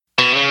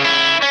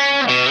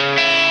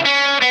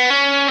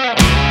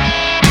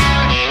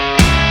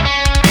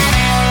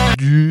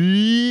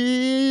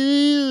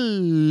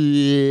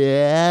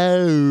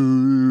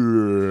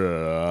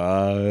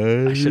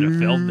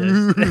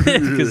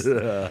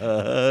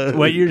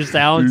what your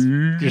sounds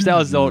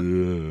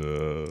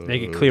don't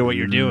make it clear what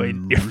you're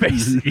doing. Your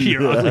face,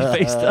 your ugly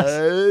face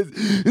does.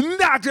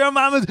 Dr.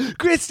 Mama's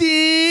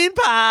Christine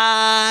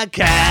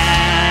Podcast.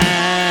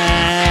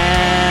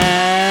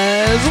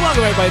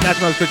 Welcome everybody to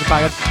Dr. Mama's Christian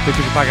Podcast. The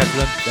Christian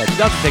Podcast that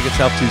doesn't take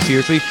itself too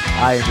seriously.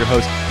 I am your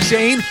host,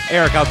 Shane.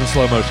 Eric, I was in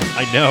slow motion.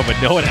 I know, but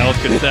no one else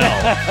could tell.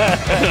 I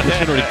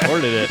should have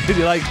recorded it. Did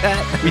you like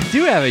that? We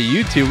do have a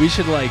YouTube. We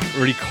should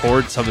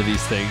record some of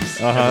these things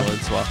every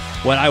once in a while.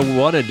 What I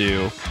want to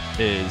do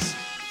is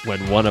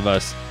when one of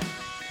us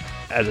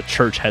as a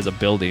church has a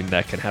building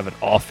that can have an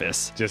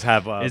office, Just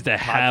have a is to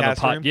have a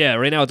podcast room? Yeah,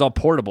 right now it's all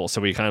portable, so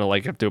we kind of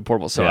have to do it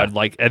portable. So Yeah. I'd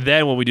like, and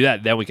then when we do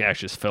that, then we can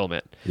actually just film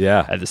it.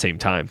 Yeah. At the same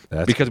time,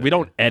 That's because good. we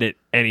don't edit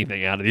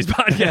anything out of these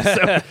podcasts,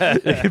 so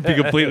it could be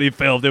completely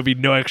filmed. There'd be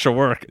no extra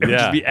work. It would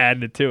just be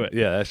adding it to it.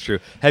 Yeah, that's true.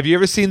 Have you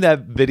ever seen that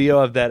video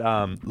of that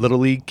Little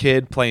League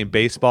kid playing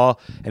baseball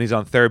and he's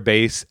on third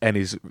base and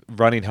he's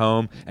running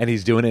home and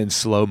he's doing it in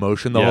slow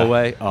motion the Yeah. whole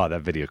way? Oh,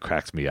 that video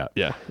cracks me up.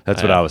 Yeah.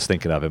 That's what I was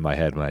thinking of in my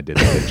head when I did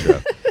the intro.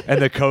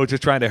 And the coach is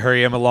trying to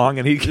hurry him along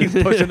and he keeps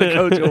pushing the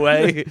coach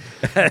away.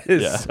 That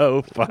is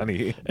so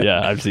funny.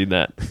 Yeah, I've seen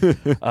that.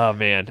 Oh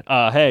man.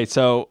 Hey,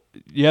 so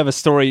you have a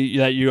story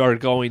that you are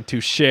going to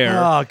share.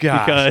 Oh,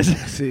 gosh.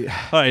 Because See, all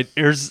right,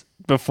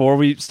 before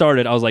we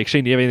started, I was like,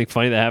 Shane, do you have anything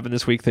funny that happened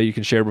this week that you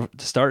can share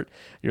to start?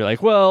 You're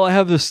like, well, I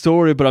have this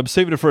story, but I'm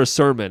saving it for a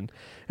sermon.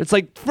 It's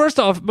like, first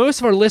off, most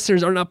of our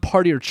listeners are not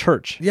part of your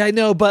church. yeah, I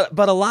know, but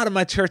a lot of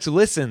my church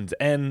listened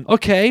and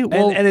Okay,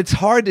 well, and it's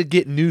hard to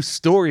get new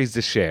stories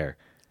to share.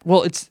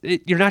 well,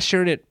 you're not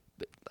sharing it.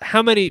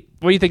 What do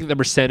you think the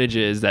percentage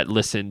is that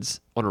listens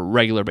on a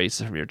regular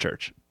basis from your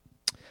church?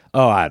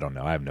 Oh, I don't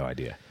know. I have no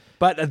idea.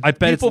 But I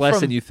bet it's people less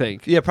from- than you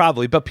think. Yeah,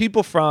 probably. But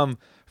people from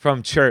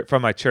my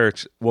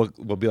church will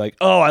be like,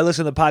 "Oh, I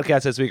listened to the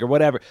podcast this week or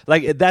whatever."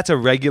 Like that's a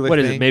regular What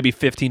thing. is it? Maybe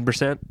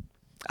 15%?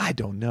 I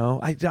don't know.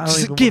 I don't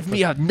Just even give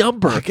me a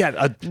number. Make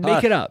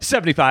it up.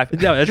 75.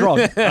 No, that's wrong.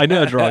 I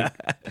know that's wrong.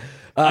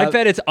 I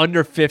bet it's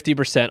under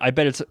 50%. I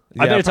bet it's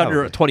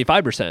under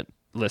 25%.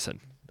 Listen,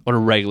 on a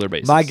regular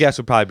basis. My guess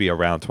would probably be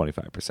around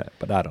 25%,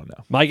 but I don't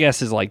know. My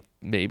guess is like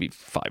maybe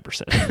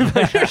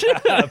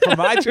 5%. For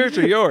my church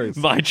or yours?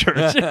 My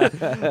church.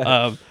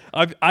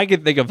 I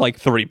can think of like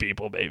 3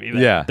 people maybe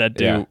that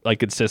do like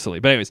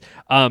consistently. But anyways,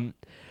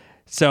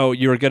 so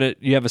you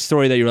have a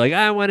story that you were like,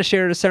 I want to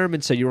share in a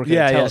sermon, so you were going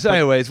to tell Yeah. us. So But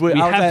anyways, we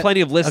have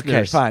plenty of listeners.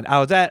 Okay, fine. I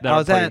was at that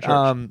are part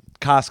of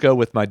Costco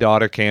with my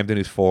daughter Camden,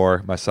 who's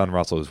 4. My son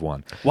Russell is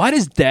 1. Why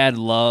does Dad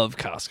love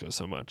Costco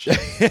so much?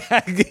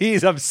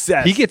 He's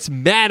obsessed. He gets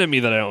mad at me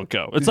that I don't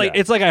go. It's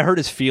like I hurt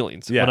his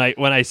feelings when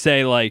I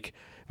say like.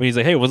 When he's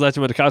like, hey, when's the last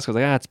time you went to Costco? I was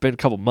like, it's been a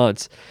couple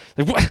months.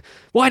 Like, what?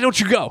 Why don't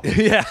you go?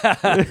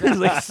 Yeah. He's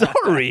like,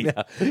 sorry.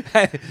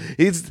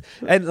 He's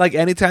and like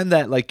anytime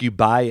that like you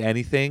buy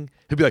anything,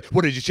 he'll be like,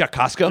 "What did you check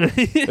Costco?"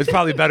 It's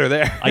probably better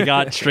there. I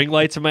got string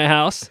lights in my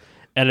house,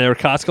 and they were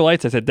Costco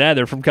lights. I said, Dad,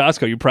 they're from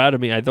Costco. You proud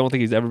of me? I don't think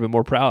he's ever been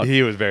more proud.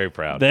 He was very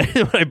proud. Then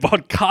when I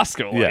bought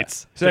Costco Yeah.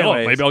 lights, So so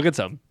anyways- maybe I'll get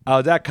some. I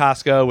was at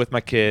Costco with my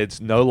kids,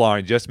 no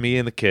Lauren, just me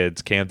and the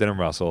kids, Camden and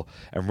Russell.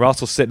 And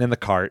Russell's sitting in the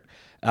cart,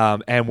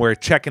 and we're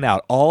checking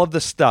out all of the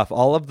stuff.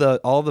 All of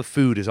the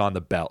food is on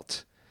the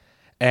belt,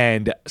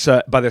 and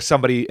so but there's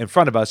somebody in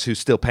front of us who's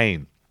still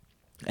paying.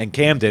 And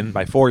Camden,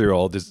 my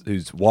 4-year-old,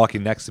 who's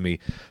walking next to me,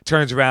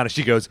 turns around and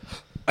she goes,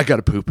 "I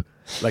gotta poop,"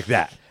 like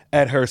that.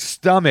 And her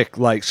stomach,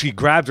 like she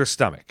grabs her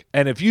stomach.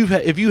 And if you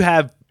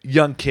have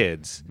young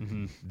kids,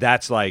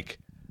 that's like,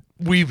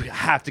 we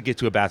have to get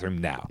to a bathroom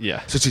now.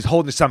 Yeah. So she's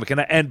holding her stomach,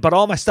 but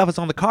all my stuff is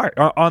on the cart,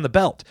 or on the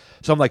belt.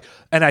 So I'm like,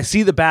 and I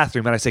see the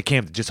bathroom, and I say,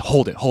 Camden, just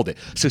hold it.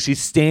 So she's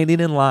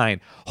standing in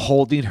line,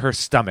 holding her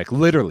stomach,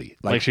 literally,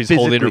 Like she's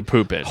holding her physically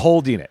poop in.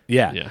 holding it.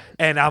 Yeah. Yeah.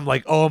 And I'm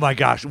like, oh my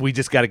gosh, we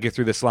just got to get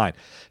through this line.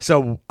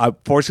 So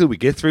fortunately, we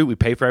get through, we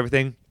pay for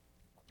everything.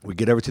 We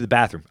get over to the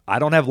bathroom. I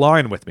don't have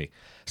Lauren with me.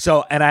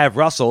 So, and I have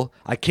Russell.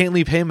 I can't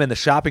leave him in the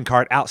shopping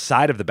cart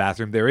outside of the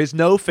bathroom. There is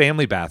no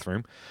family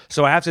bathroom.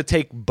 So I have to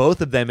take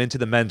both of them into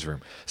the men's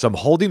room. So I'm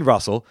holding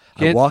Russell.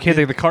 Can't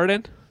take the cart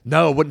in?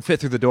 No, it wouldn't fit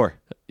through the door.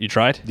 You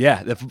tried?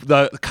 Yeah, the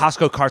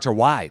Costco carts are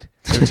wide.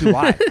 They're too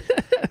wide.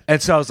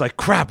 And so I was like,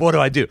 crap, what do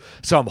I do?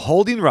 So I'm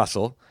holding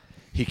Russell.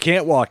 He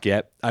can't walk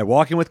yet. I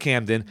walk in with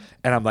Camden,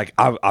 and I'm like,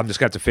 I'm just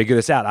going to have to figure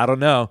this out. I don't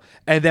know.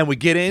 And then we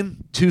get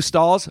in, 2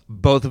 stalls,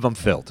 both of them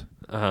filled.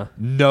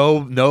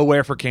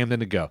 Nowhere for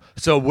Camden to go.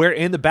 So we're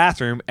in the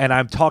bathroom, and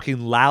I'm talking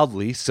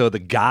loudly. So the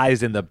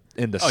guys in the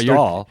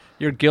stall,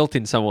 You're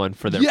guilting someone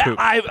for their yeah, poop.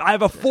 I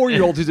have a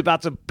 4-year-old who's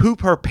about to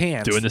poop her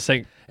pants. Doing the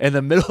sink. In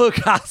the middle of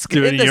Costco.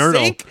 Do it in the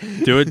urinal. sink.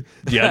 Do it.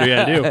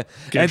 Yeah, do.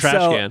 Get a And trash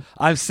so can.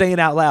 I'm saying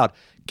out loud,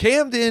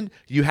 Camden,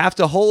 you have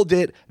to hold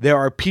it. There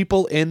are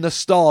people in the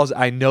stalls.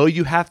 I know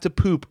you have to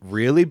poop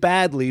really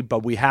badly,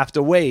 but we have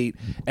to wait.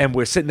 And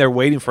we're sitting there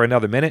waiting for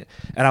another minute.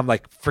 And I'm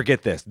like,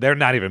 forget this. They're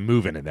not even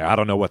moving in there. I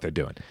don't know what they're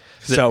doing.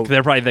 So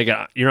They're probably thinking,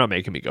 you're not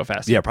making me go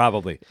fast. yeah,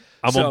 probably.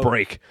 I'm on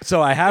break.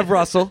 So I have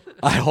Russell.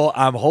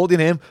 I'm holding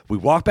him. We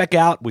walk back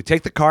out. We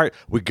take the cart.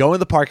 We go in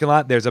the parking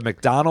lot. There's a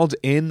McDonald's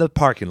in the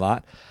parking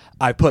lot.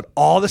 I put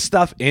all the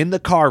stuff in the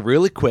car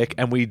really quick,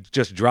 and we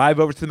just drive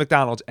over to the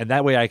McDonald's, and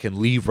that way I can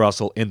leave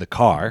Russell in the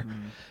car.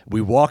 We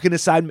walk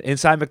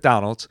inside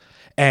McDonald's,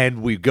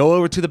 and we go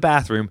over to the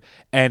bathroom,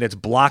 and it's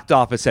blocked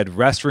off. It said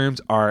restrooms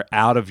are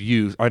out of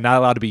use, are not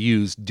allowed to be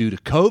used due to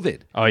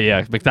COVID. Oh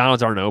yeah,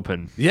 McDonald's aren't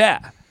open.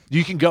 Yeah.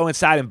 You can go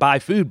inside and buy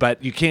food,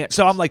 but you can't.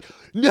 So I'm like,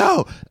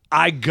 no.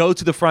 I go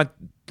to the front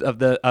of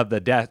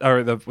the desk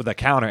or the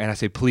counter, and I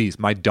say, please,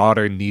 my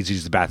daughter needs to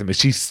use the bathroom. And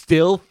she's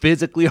still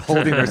physically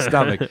holding her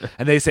stomach.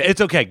 And they say, it's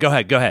okay. Go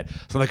ahead.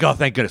 So I'm like, oh,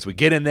 thank goodness. We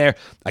get in there.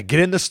 I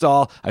get in the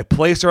stall. I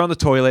place her on the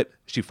toilet.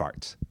 She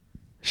farts.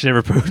 She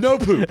never pooped. No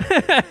poop.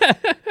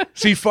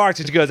 She farts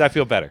and she goes, I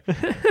feel better.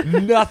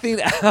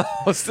 Nothing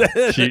else.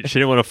 She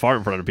didn't want to fart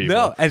in front of people.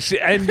 No,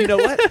 and you know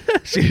what?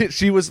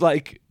 She was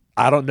like,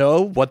 I don't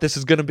know what this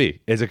is going to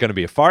be. Is it going to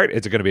be a fart?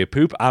 Is it going to be a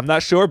poop? I'm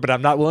not sure, but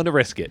I'm not willing to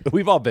risk it.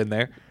 We've all been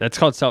there. That's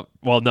called self.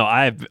 Well, no,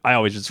 I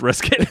always just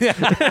risk it.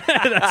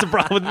 That's the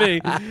problem with me.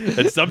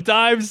 And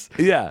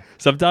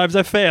sometimes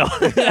I fail.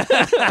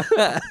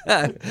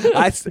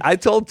 I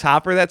told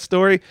Topper that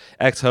story.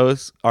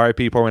 Ex-host,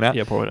 R.I.P. Pour One Out.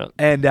 Yeah, pour one out.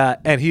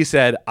 And he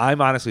said,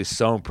 I'm honestly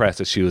so impressed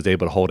that she was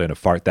able to hold in a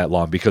fart that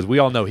long because we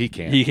all know he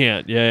can't. He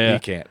can't. Yeah. He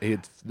can't.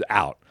 It's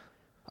out.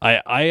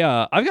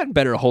 I've gotten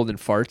better at holding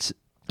farts.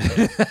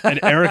 And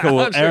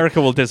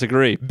Erica will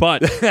disagree,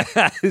 but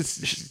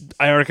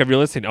Erica, if you're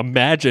listening,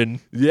 imagine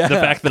the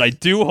fact that I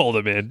do hold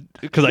them in,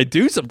 because I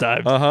do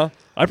sometimes. I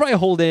probably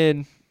hold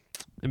in.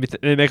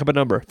 Let me make up a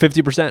number: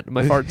 50% of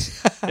my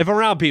farts. If I'm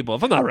around people,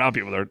 if I'm not around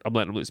people, I'm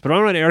letting them loose. But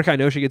I'm around Erica, I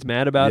know she gets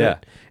mad about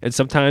it, and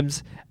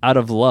sometimes out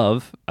of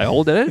love, I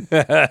hold it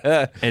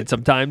in, and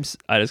sometimes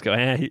I just go,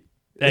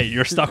 Hey,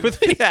 you're stuck with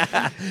me.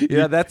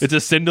 It's a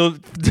sin to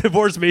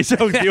divorce me, so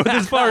deal with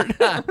this part.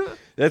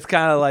 That's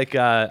kind of like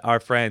our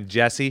friend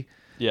Jesse.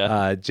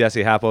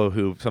 Jesse Happel,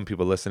 who some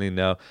people listening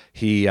know.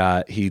 He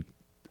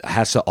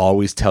has to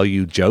always tell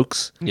you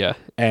jokes. Yeah,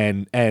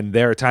 and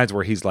there are times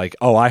where he's like,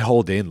 "Oh, I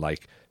hold in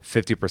like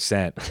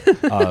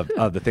 50%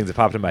 of the things that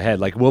pop into my head."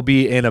 Like we'll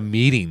be in a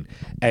meeting,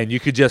 and you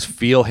could just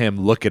feel him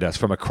look at us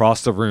from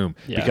across the room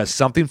because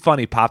something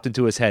funny popped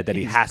into his head that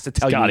he has to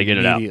tell you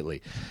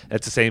immediately.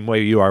 That's the same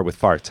way you are with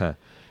farts, huh?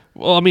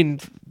 Well, I mean,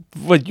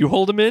 what, you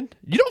hold them in?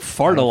 You don't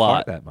fart a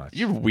lot. Fart that much.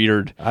 You're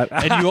weird.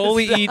 And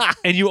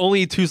you only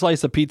eat 2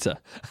 slices of pizza.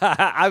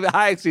 I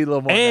actually eat a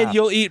little more. And now.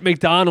 you'll eat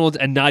McDonald's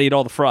and not eat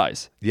all the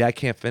fries. Yeah, I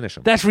can't finish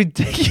them. That's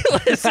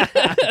ridiculous.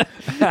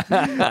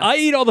 I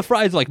eat all the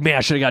fries like, man, I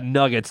should have got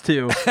nuggets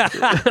too.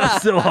 I'm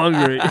still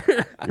hungry.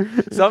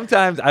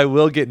 Sometimes I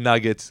will get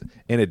nuggets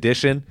in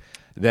addition.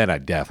 Then I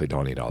definitely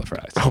don't eat all the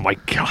fries. Oh my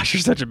gosh,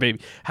 you're such a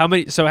baby. How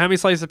many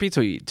slices of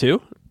pizza you eat?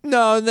 2?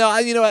 No.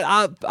 You know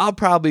what? I'll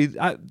probably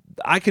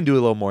I can do a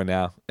little more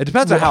now. It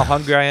depends on how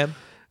hungry I am.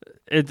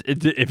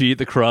 If you eat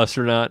the crust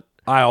or not.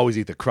 I always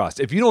eat the crust.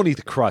 If you don't eat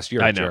the crust,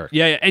 you're a jerk.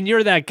 Yeah, and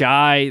you're that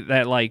guy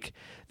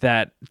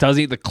that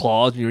doesn't eat the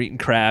claws when you're eating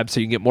crabs,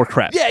 so you can get more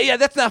crabs. Yeah,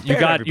 that's not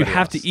fair. You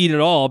have to eat it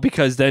all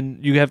because then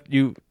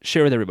you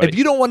share with everybody. If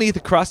you don't want to eat the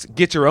crust,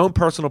 get your own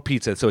personal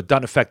pizza so it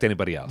doesn't affect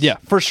anybody else. Yeah,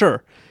 for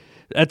sure.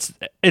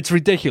 It's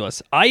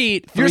ridiculous. I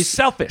eat. You're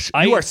selfish.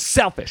 You are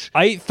selfish.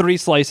 I eat 3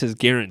 slices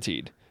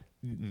guaranteed.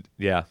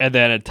 Yeah, and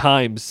then at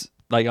times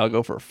like I'll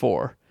go for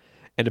 4,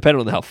 and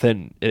depending on how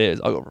thin it is,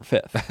 I'll go for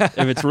 5th.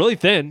 If it's really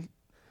thin,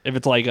 if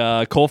it's like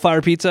a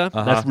coal-fired pizza,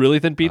 that's really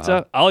thin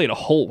pizza, I'll eat a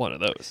whole one of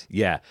those.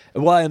 Yeah.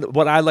 Well, and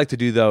what I like to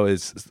do though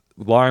is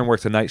Lauren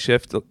works a night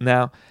shift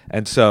now,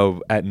 and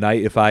so at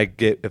night if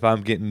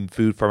I'm getting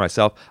food for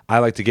myself, I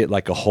like to get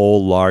like a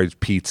whole large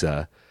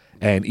pizza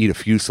and eat a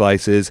few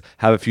slices,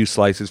 have a few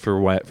slices for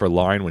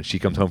Lauren when she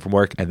comes home from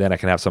work, and then I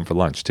can have some for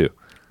lunch too.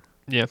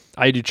 Yeah,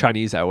 I do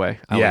Chinese that way.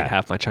 I eat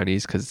half my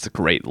Chinese because it's a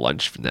great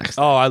lunch for next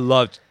day. Oh, I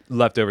love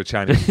leftover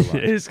Chinese for lunch.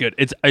 It is good.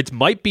 It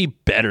might be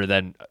better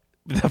than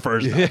the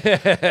first time.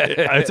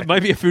 It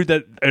might be a food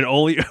that, and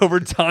only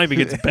over time it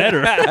gets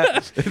better.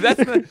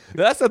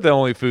 That's not the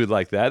only food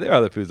like that. There are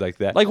other foods like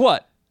that. Like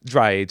what?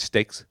 Dry aged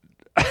steaks.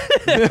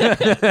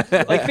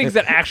 Like things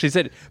that actually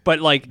said,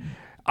 but like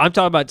I'm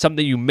talking about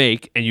something you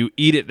make and you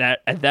eat it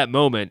at that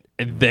moment,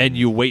 and then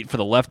you wait for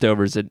the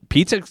leftovers. And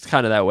pizza's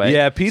kind of that way.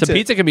 Yeah, pizza. So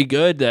pizza can be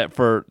good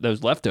for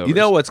those leftovers. You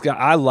know what's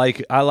I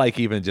like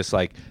even just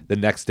like the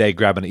next day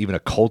grabbing even a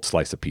cold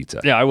slice of pizza.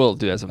 Yeah, I will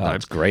do that sometimes. Oh,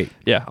 it's great.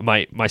 Yeah,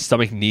 my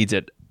stomach needs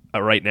it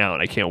right now,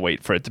 and I can't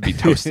wait for it to be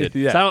toasted.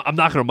 Yeah. So I'm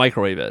not going to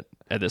microwave it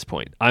at this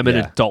point. I'm an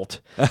adult.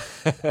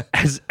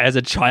 As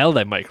a child,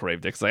 I microwaved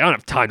it because I don't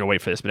have time to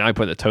wait for this. But now I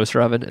put it in the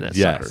toaster oven, and that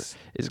sucker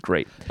is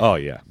great. Oh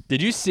yeah.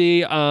 Did you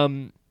see?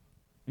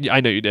 I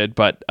know you did,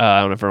 but I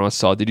don't know if everyone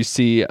saw. Did you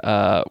see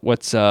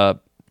what's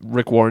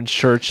Rick Warren's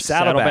church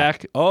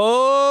Saddleback?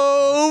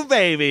 Oh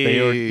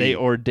baby, they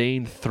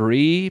ordained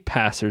 3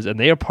 pastors, and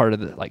they are part of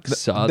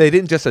the They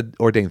didn't just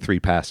ordain 3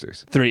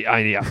 pastors. 3.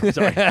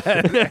 Sorry,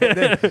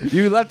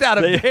 you left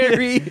out a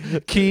very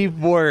key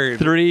word.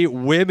 3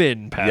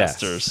 women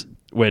pastors,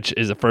 which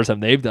is the first time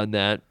they've done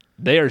that.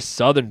 They are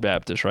Southern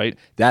Baptist, right?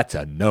 That's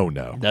a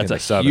no-no. That's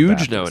a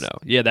huge no-no.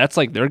 Yeah, that's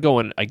like they're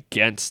going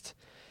against.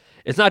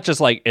 It's not just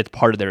like it's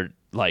part of their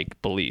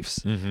like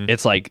beliefs.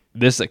 It's like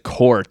this is a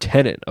core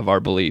tenet of our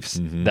beliefs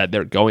that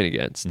they're going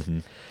against.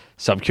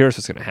 So I'm curious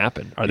what's going to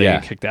happen. Are they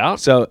getting kicked out?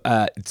 So,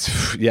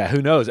 yeah,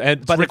 who knows?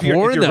 And but Rick if you're,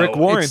 Warren, if you're though, Rick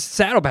Warren, it's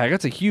Saddleback.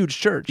 That's a huge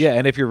church. yeah,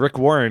 and if you're Rick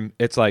Warren,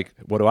 it's like,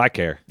 what do I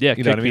care? Yeah,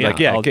 you know what I kick mean? me Like,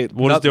 out. yeah,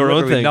 We'll just do our own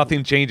literally thing.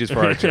 Nothing changes for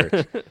our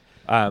church.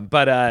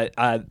 But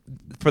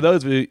for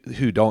those of you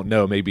who don't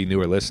know, maybe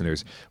newer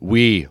listeners,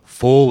 we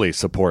fully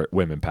support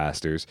women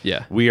pastors.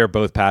 Yeah. We are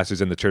both pastors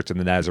in the Church of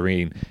the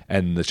Nazarene,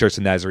 and the Church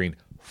of the Nazarene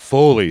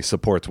fully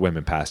supports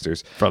women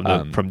pastors.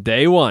 From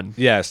day one.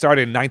 Yeah,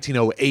 started in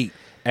 1908.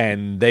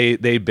 And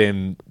they've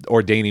been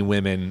ordaining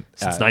women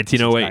Since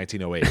 1908.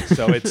 1908.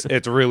 So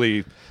it's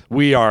really,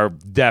 we are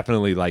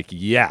definitely like,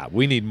 yeah,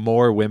 we need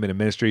more women in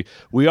ministry.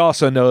 We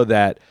also know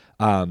that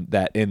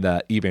that in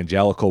the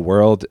evangelical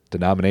world,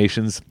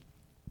 denominations,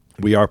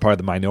 we are part of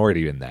the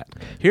minority in that.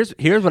 Here's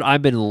what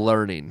I've been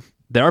learning.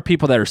 There are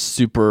people that are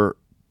super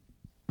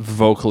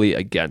vocally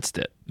against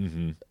it,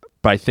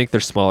 but I think they're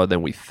smaller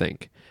than we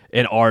think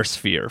in our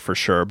sphere for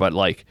sure. But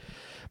like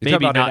You're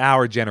maybe talking about not in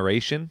our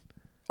generation.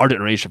 our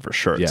generation for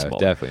sure. Yeah, it's small.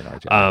 definitely in our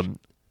generation.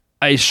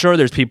 I'm sure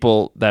there's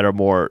people that are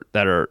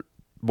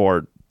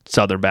more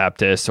Southern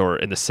Baptist or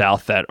in the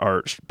South that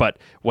are. But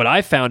what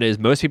I found is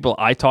most people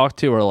I talk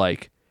to are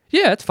like,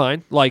 yeah, it's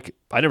fine. Like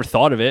I never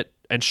thought of it.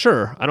 And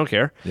sure, I don't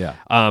care. Yeah.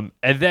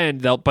 And then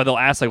they'll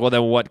ask like, well,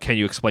 then what can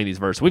you explain these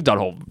verses? We've done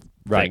whole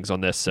Right. things on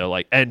this, so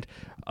like, and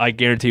I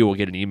guarantee we'll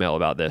get an email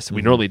about this.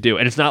 We normally do,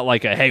 and it's not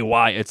like a hey,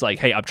 why? It's like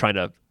hey, I'm trying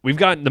to. We've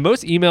gotten the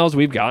most emails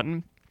we've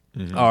gotten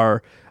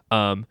are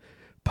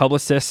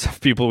publicists of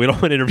people we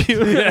don't want to interview,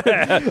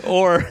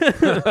 or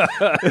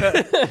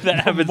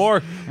that happens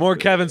More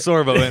Kevin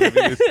Sorbo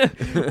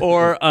interviews.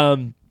 or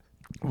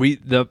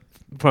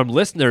from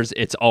listeners,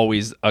 it's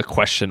always a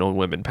question on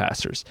women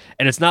pastors,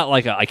 and it's not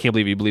like I can't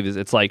believe you believe this.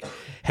 It's like,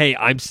 hey,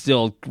 I'm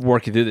still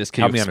working through this.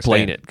 Can Help you me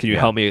explain understand. it? Can you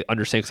help me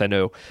understand? Because I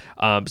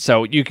know.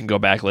 So you can go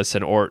back,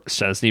 listen, or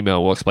send us an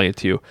email. We'll explain it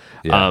to you.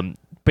 Yeah.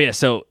 But yeah,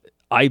 so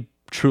I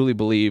truly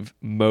believe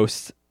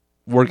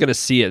we're going to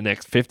see it in the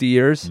next 50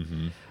 years.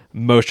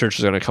 Most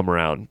churches are going to come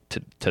around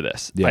to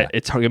this. Yeah.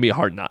 It's going to be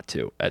hard not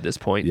to at this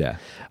point. Yeah.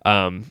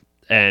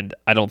 And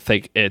I don't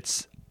think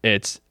it's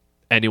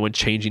anyone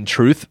changing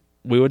truth.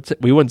 We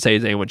wouldn't say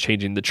it's anyone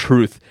changing the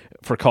truth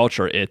for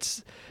culture.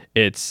 It's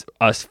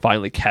us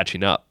finally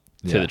catching up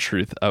to the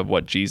truth of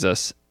what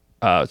Jesus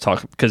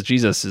talked, because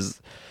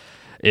Jesus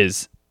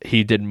is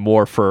he did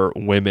more for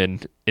women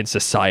in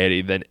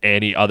society than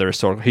any other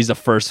historical. He's the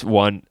first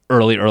one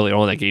early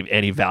on that gave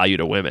any value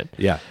to women.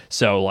 Yeah.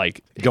 So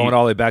like Going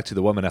all the way back to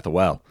the woman at the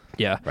well.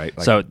 yeah. Right,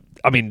 like- So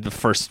I mean, the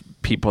first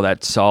people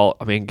that saw,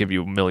 I mean, give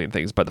you a million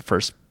things, but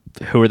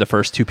who were the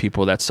first two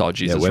people that saw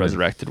Jesus women.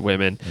 resurrected?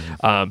 Women.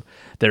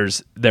 There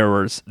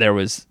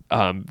was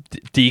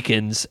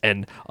deacons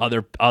and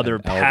other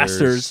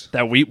pastors elders.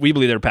 that we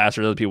believe they're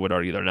pastors. Other people would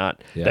argue they're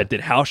not. Yeah. That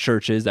did house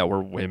churches that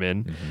were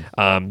women.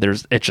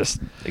 It's just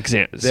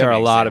examples. There are a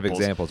lot of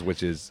examples,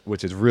 which is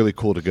really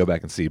cool to go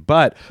back and see.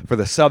 But for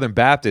the Southern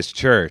Baptist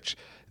Church,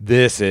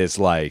 this is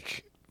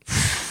like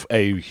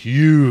a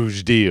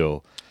huge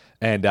deal,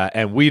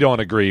 and we don't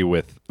agree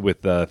with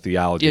the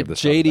theology Yeah, of the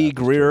Southern J.D. Baptist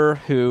Greer,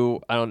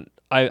 who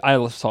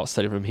I saw a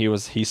study from him.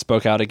 He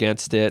spoke out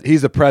against it.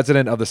 He's the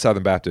president of the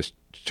Southern Baptist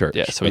Church.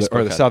 Yeah, so he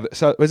or the spoke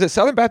Southern. Was it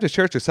Southern Baptist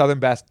Church or Southern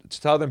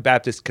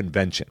Baptist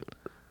Convention?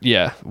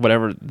 Yeah,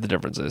 whatever the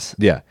difference is.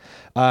 Yeah.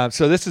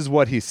 So this is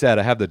what he said.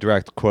 I have the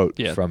direct quote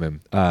from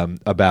him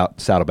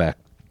about Saddleback.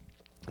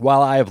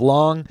 While I have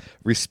long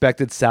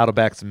respected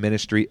Saddleback's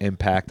ministry,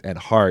 impact, and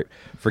heart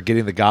for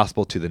getting the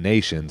gospel to the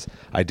nations,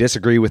 I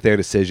disagree with their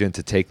decision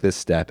to take this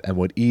step and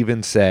would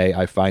even say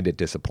I find it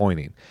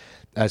disappointing.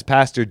 As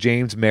Pastor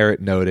James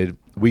Merritt noted,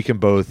 we can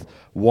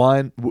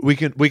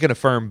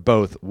affirm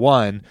both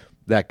one,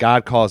 that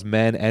God calls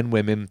men and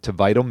women to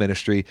vital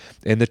ministry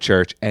in the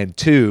church, and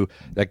two,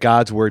 that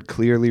God's word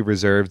clearly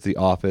reserves the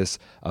office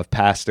of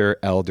pastor,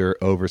 elder,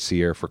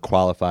 overseer for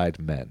qualified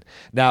men.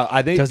 Now,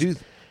 I think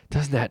Doesn't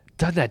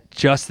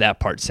that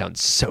part sound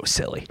so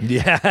silly?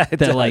 yeah, it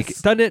That like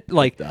doesn't it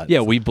like does.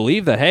 yeah, we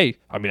believe that, hey,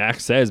 I mean,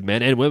 Acts says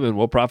men and women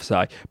will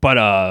prophesy,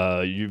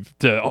 but you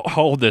to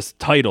hold this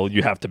title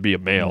you have to be a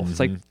male. It's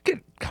like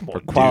come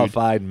on,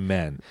 qualified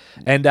men.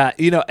 And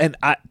and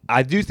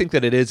I do think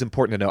that it is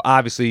important to know,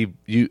 obviously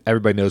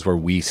everybody knows where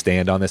we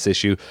stand on this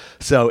issue,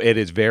 so it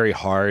is very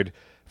hard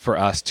for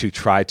us to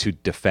try to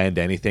defend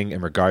anything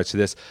in regards to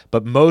this,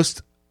 but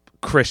most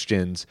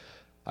Christians,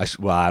 I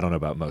don't know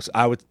about most,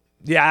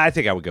 I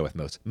think I would go with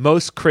most.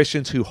 Most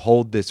Christians who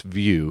hold this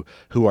view,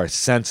 who are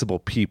sensible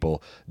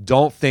people,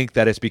 don't think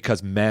that it's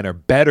because men are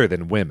better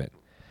than women,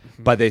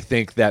 but they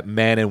think that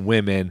men and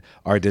women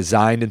are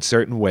designed in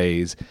certain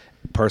ways,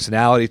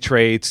 personality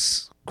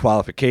traits,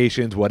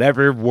 qualifications,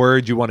 whatever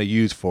word you want to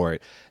use for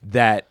it,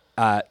 that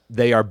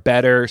they are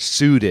better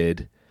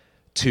suited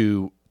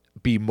to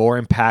be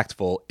more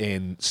impactful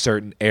in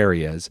certain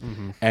areas.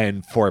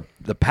 And for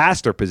the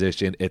pastor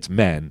position, it's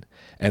men,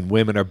 and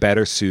women are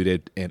better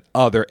suited in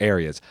other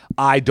areas.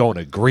 I don't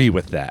agree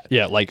with that.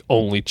 Yeah, like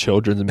only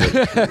children's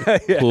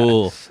ministry.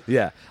 Cool.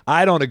 Yeah,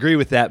 I don't agree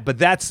with that. But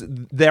that's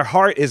their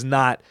heart is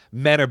not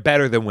men are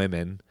better than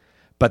women,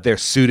 but they're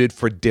suited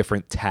for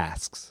different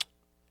tasks.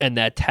 And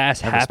that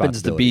task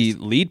happens to be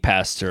lead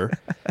pastor.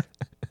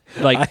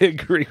 Like I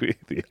agree with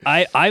you.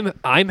 I'm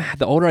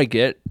the older I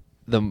get,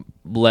 the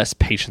less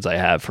patience I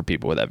have for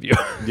people with that view.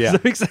 Yeah. Does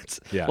that make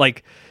sense? Yeah.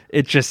 Like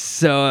it's just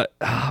so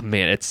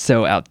it's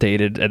so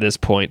outdated at this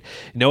point.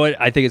 You know what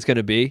I think it's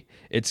gonna be?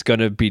 It's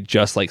gonna be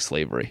just like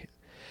slavery.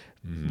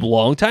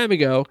 Long time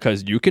ago,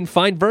 because you can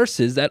find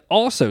verses that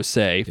also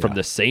say from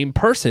the same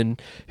person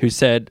who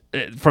said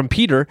from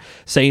Peter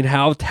saying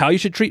how you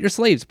should treat your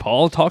slaves.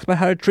 Paul talked about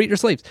how to treat your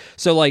slaves.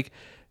 So like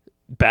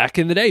back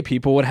in the day,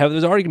 people would have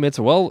those arguments.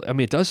 Well, I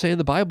mean, it does say in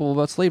the Bible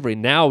about slavery.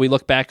 Now we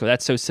look back,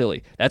 that's so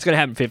silly. That's going to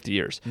happen in 50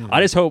 years. I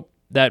just hope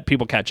that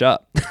people catch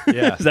up.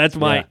 Yeah. That's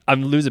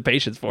I'm losing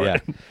patience for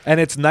it. And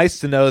it's nice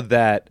to know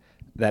that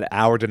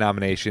our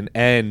denomination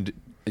and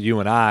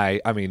you and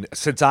I mean,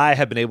 since I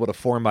have been able to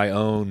form my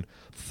own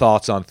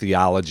thoughts on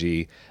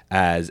theology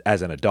as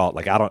an adult,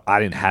 like I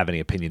didn't have any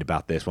opinion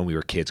about this when we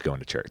were kids going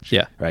to church.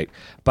 Yeah. Right.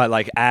 But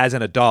like as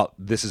an adult,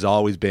 this has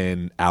always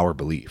been our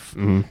belief.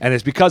 And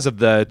it's because of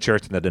the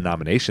church and the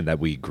denomination that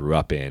we grew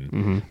up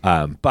in.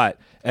 But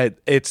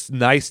it's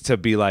nice to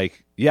be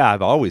like, yeah,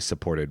 I've always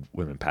supported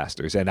women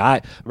pastors. And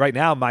right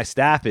now my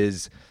staff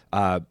is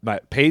my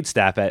paid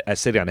staff at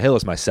City on the Hill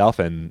is myself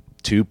and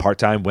 2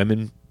 part-time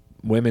women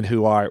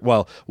who are,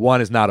 well,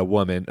 one is not a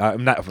woman.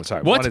 I'm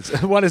sorry. What?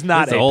 One is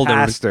not That's a older.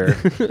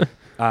 pastor.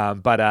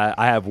 But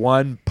I have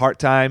one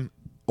part-time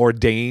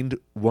ordained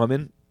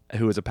woman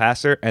who is a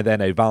pastor, and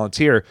then a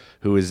volunteer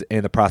who is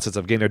in the process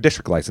of getting their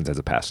district license as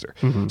a pastor.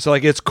 So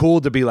like, it's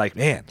cool to be like,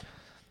 man,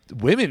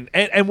 women,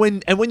 and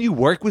when you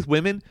work with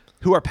women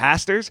who are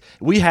pastors,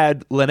 we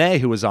had Lene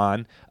who was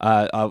on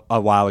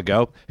a while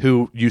ago,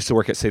 who used to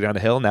work at City on the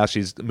Hill. Now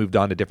she's moved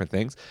on to different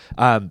things.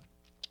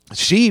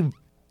 She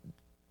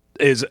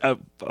is a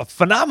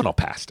phenomenal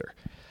pastor.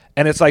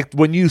 And it's like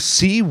when you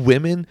see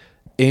women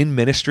in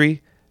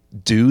ministry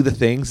do the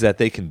things that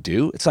they can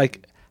do, it's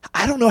like,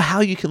 I don't know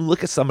how you can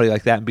look at somebody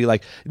like that and be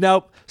like,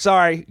 nope,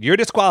 sorry, you're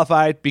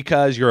disqualified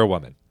because you're a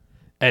woman.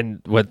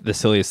 And what the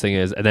silliest thing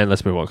is, and then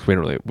let's move on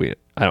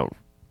because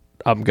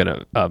I'm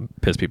gonna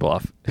piss people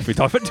off if we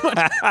talk about too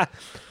much.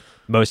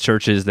 Most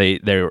churches they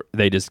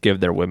just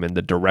give their women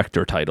the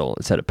director title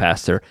instead of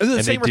pastor, and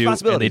they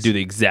do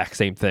the exact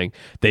same thing.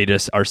 They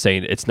just are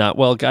saying it's not,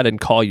 well, God didn't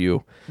call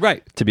you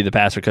to be the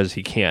pastor because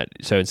he can't.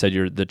 So instead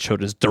you're the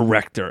children's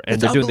director, and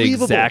they're doing the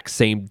exact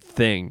same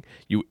thing.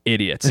 You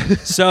idiots!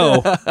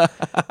 So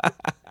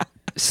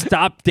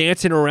stop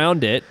dancing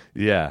around it.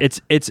 Yeah,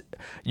 it's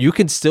you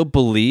can still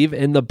believe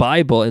in the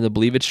Bible and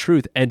believe it's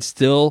truth, and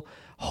still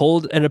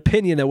hold an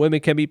opinion that women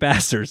can be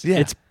pastors.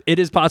 Yeah. It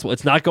is possible.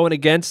 It's not going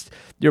against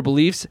your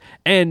beliefs.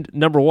 And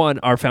number one,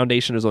 our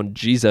foundation is on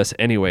Jesus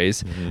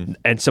anyways.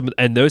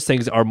 And those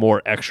things are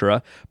more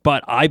extra,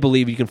 but I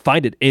believe you can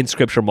find it in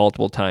scripture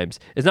multiple times.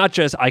 It's not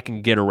just I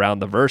can get around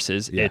the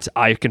verses. It's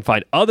I can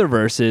find other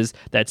verses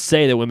that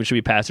say that women should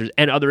be pastors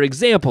and other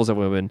examples of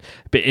women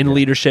in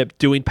leadership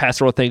doing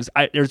pastoral things.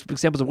 There's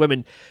examples of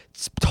women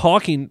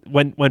talking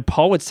when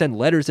Paul would send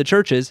letters to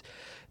churches.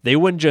 They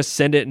wouldn't just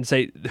send it and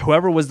say,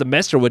 whoever was the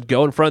messenger would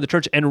go in front of the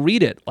church and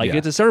read it like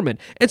it's a sermon.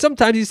 And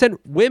sometimes he sent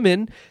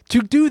women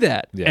to do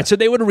that. Yeah. And so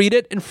they would read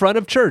it in front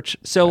of church.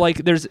 So like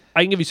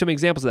I can give you some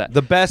examples of that.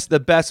 The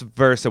best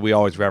verse that we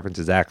always reference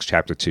is Acts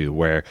chapter 2,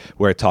 where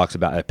it talks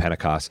about at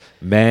Pentecost,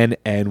 men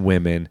and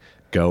women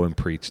go and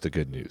preach the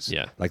good news.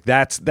 Yeah. Like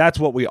that's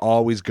what we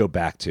always go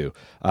back to.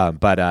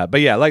 But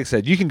yeah, like I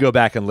said, you can go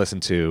back and listen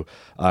to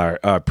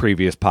our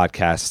previous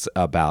podcasts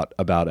about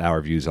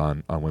our views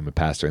on women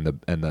pastor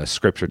and the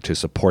scripture to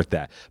support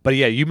that. But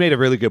yeah, you made a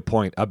really good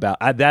point about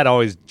that.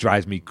 Always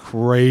drives me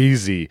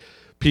crazy.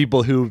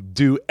 People who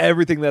do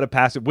everything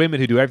that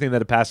women who do everything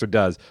that a pastor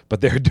does,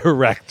 but they're a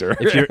director.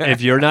 If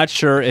you're not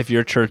sure if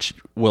your church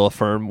will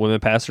affirm women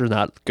pastors or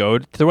not, go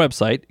to the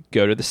website,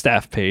 go to the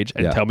staff page,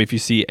 and tell me if you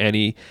see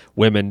any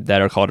women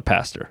that are called a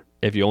pastor.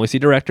 If you only see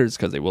directors,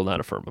 because they will not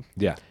affirm them.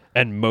 Yeah.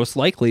 And most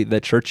likely the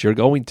church you're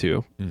going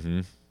to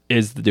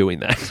is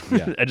doing that.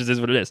 Yeah. It just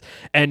is what it is.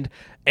 And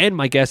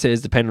my guess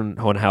is, depending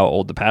on how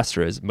old the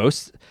pastor is,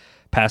 most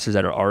pastors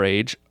that are our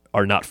age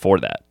are not for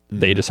that.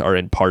 They just are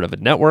in part of a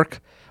network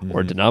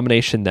or a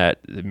denomination that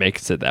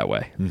makes it that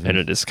way. And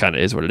it just kind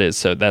of is what it is.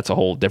 So that's a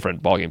whole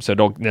different ballgame. So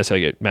don't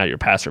necessarily get mad at your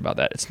pastor about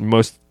that. It's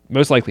most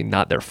likely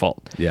not their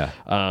fault. Yeah.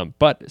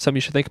 But something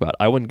you should think about.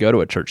 I wouldn't go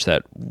to a church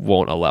that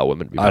won't allow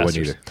women to be pastors. I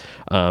wouldn't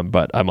either.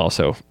 But I'm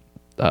also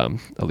a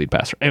lead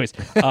pastor. Anyways.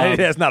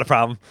 It's not a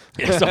problem.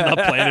 Yeah, so I'm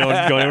not planning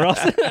on going anywhere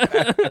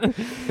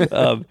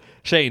else.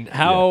 Shane,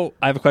 I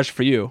have a question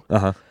for you.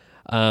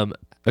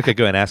 Okay,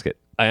 go ahead and ask it.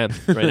 I am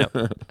right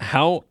now.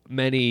 How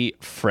many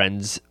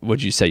friends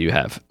would you say you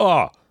have?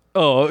 Oh,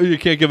 you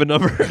can't give a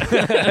number.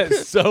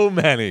 So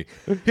many.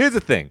 Here's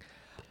the thing.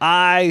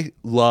 I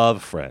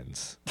love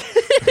Friends.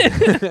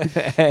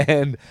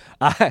 And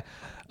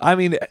I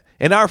mean,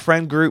 in our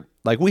friend group,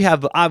 like we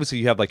have, obviously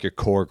you have like your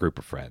core group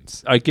of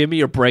friends. All right, give me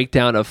your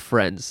breakdown of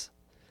Friends.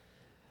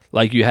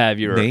 Like you have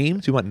your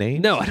Names? You want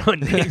names? No, I don't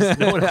want names.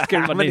 No one else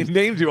cares How about many names.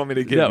 names do you want me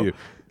to give No, you?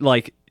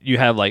 like you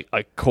have like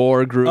a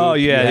core group. Oh,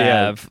 yeah, you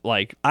yeah. have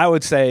like I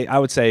would say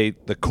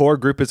the core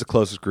group is the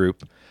closest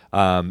group,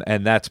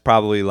 and that's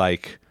probably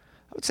like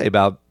I would say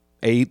about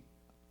eight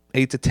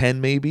to 10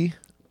 maybe.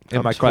 In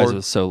I'm my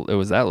surprised core, it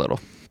was that little.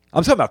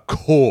 I'm talking about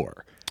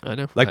core, I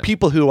know. like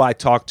people who I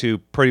talk to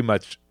pretty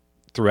much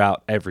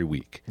throughout every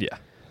week. Yeah.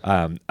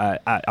 I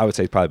would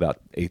say probably about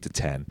 8 to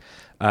 10.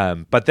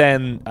 But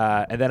then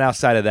and then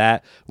outside of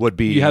that would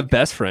be You have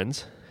best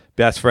friends.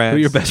 best friends. Who are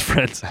your best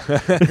friends? I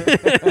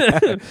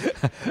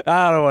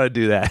don't want to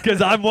do that.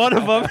 Because I'm one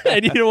of them,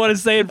 and you don't want to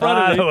say in front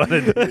I of don't me.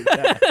 want to do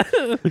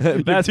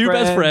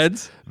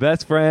that.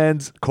 Best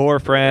friends, core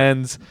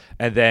friends,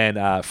 and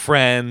then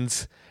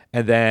friends,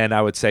 and then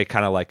I would say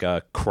kind of like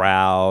a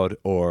crowd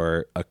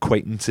or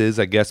acquaintances,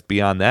 I guess,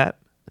 beyond that.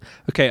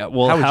 Okay,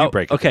 well, How would you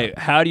break it Okay,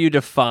 how do you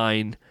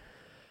define?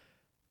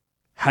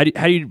 How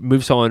do you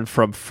move someone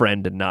from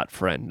friend to not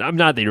friend? I'm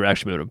not that you're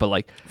actually moving, but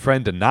like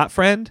Friend to not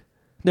friend?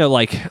 no,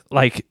 like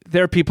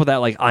there are people that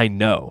like I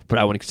know, but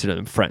I wouldn't consider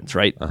them friends,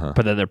 right? Uh-huh.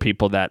 But then there are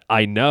people that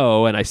I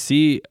know and I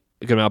see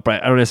a good amount,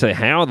 but I don't necessarily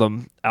hang out with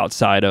them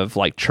outside of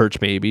like church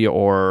maybe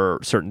or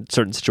certain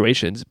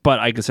situations. But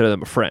I consider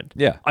them a friend.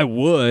 Yeah. I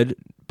would,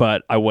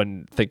 but I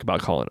wouldn't think about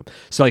calling them.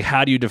 So like,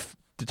 how do you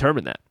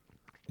determine that?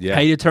 Yeah.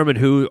 How do you determine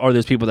who are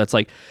those people that's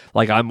like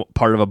I'm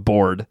part of a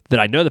board that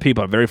I know the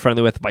people I'm very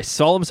friendly with. If I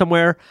saw them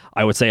somewhere,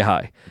 I would say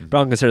hi, but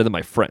I don't consider them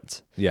my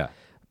friends. Yeah.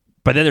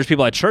 But then there's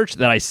people at church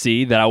that I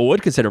see that I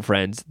would consider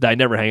friends that I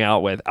never hang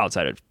out with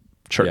outside of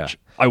church. Yeah.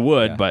 I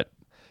would, Yeah. but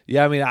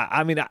Yeah,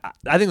 I mean,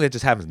 I think that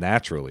just happens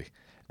naturally,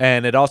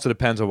 and it also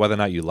depends on whether or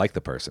not you like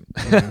the person.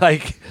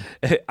 Like,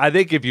 I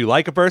think if you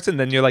like a person,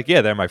 then you're like,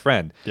 yeah, they're my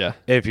friend. Yeah.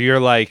 If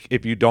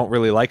you don't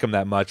really like them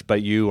that much,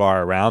 but you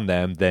are around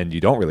them, then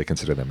you don't really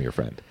consider them your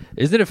friend.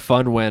 isn't it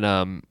fun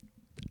when,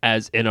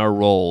 as in our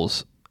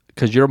roles,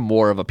 because you're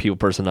more of a people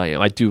person than I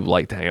am. I do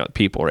like to hang out with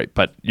people, right?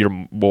 But you're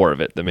more of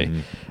it than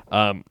me.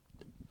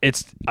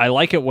 I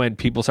like it when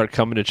people start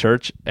coming to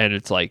church and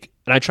it's like,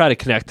 and I try to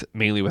connect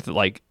mainly with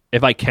like,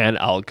 if I can,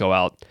 I'll go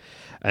out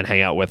and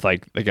hang out with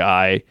like the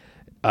guy.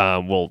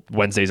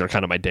 Wednesdays are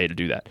kind of my day to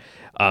do that.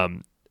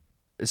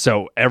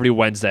 So every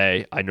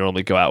Wednesday I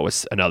normally go out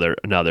with another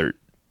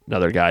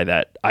guy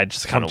that I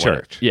just kind of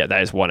church. that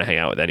I just want to hang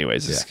out with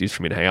anyways. It's an excuse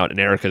for me to hang out. And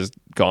Erica's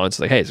gone.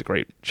 So like, hey, it's a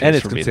great chance And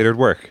it's for me. considered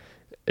work.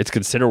 It's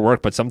considered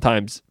work, but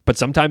sometimes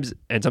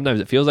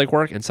it feels like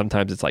work, and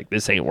sometimes it's like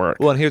this ain't work.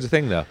 Well, and here's the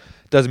thing though.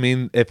 Doesn't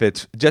mean if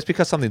it's just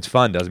because something's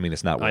fun doesn't mean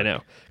it's not work. I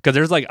know, because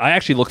there's like I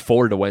actually look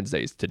forward to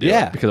Wednesdays to do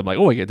Yeah. it because I'm like,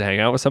 oh, I get to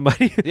hang out with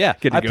somebody. Yeah.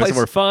 get to go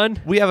somewhere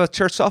fun. We have a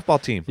church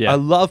softball team. Yeah. I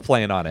love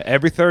playing on it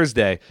every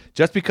Thursday.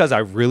 Just because I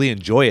really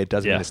enjoy it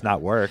doesn't Yeah. mean it's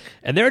not work.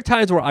 And there are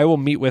times where I will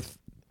meet with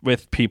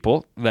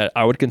people that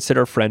I would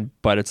consider a friend,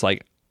 but it's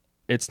like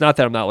it's not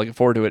that I'm not looking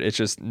forward to it. It's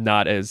just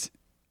not as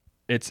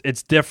it's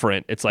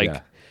different. It's like.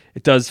 Yeah.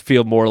 It does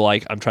feel more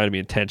like I'm trying to be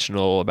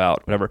intentional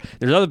about whatever.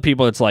 There's other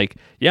people that's like,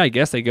 yeah, I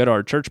guess they go to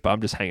our church, but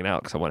I'm just hanging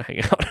out because I want to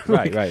hang out.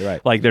 Right, Like-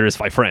 right. Like they're just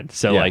my friend.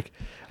 So Yeah. like,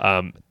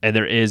 and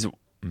there is,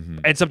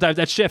 and sometimes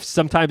that shifts.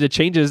 Sometimes it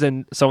changes,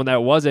 and someone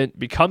that wasn't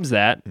becomes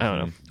that. I don't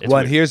know. It's Well,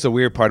 and weird. here's the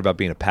weird part about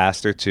being a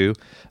pastor too,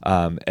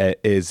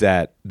 is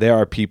that there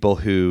are people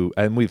who,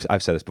 and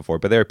I've said this before,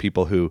 but there are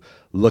people who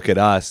look at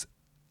us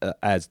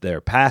as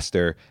their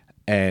pastor,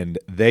 and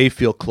they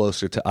feel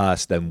closer to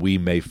us than we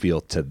may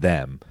feel to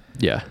them.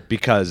 Yeah.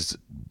 Because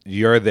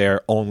you're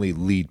their only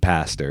lead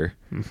pastor,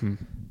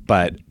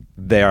 but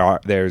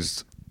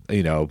there's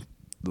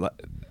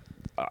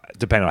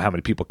depending on how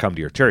many people come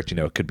to your church,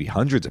 it could be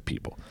hundreds of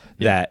people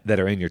that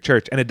are in your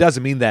church, and it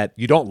doesn't mean that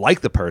you don't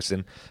like the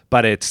person,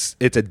 but it's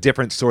a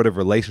different sort of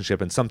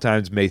relationship, and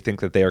sometimes may think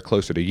that they are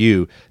closer to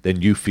you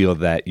than you feel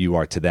that you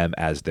are to them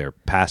as their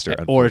pastor,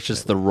 Or it's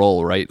just the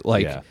role, right?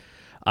 Like, Yeah.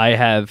 I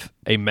have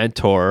a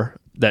mentor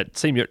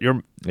that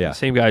you're Yeah.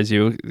 same guy as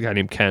you, a guy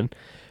named Ken,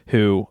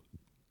 who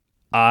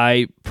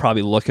I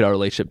probably look at our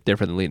relationship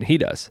differently than he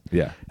does.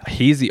 Yeah.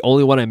 He's the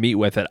only one I meet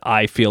with that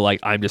I feel like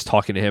I'm just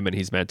talking to him and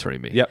he's mentoring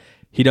me. Yep.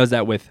 He does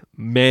that with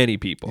many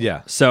people.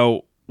 Yeah.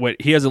 So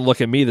he doesn't look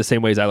at me the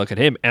same way as I look at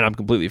him, and I'm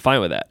completely fine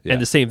with that. Yeah.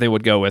 And the same thing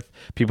would go with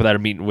people that are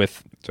meeting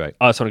with That's right.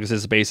 us on a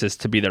consistent basis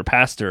to be their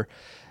pastor.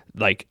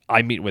 Like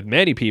I meet with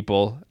many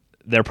people,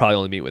 they're probably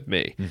only meet with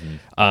me.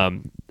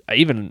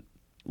 Even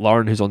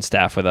Lauren, who's on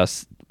staff with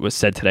us, was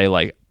said today,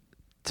 like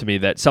to me,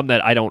 that something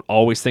that I don't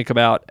always think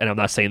about, and I'm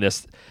not saying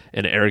this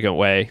in an arrogant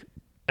way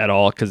at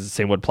all, because the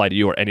same would apply to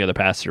you or any other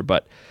pastor,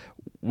 but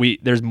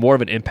there's more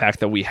of an impact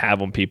that we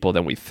have on people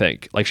than we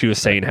think. Like she was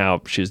saying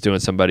how she was doing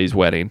somebody's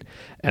wedding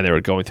and they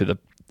were going through the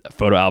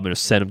photo album to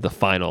send them the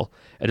final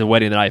at the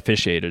wedding that I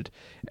officiated.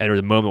 And there was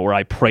a moment where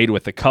I prayed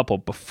with the couple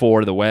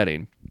before the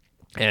wedding.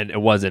 and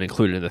it wasn't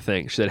included in the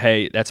thing. She said,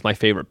 "Hey, that's my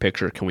favorite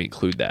picture. Can we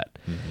include that?"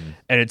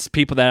 And it's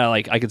people that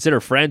I consider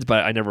friends,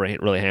 but I never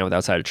really hang with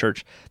outside of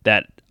church,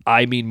 that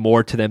I mean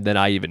more to them than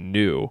I even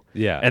knew.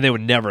 Yeah. And they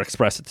would never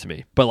express it to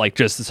me, but like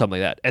just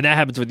something like that. And that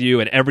happens with you,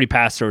 and every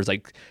pastor is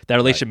like, that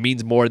relationship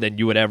means more than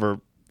you would ever.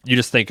 You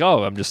just think,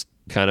 oh, I'm just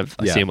kind of,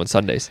 I see him on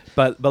Sundays.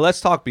 But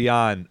let's talk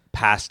beyond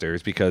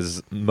pastors,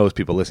 because most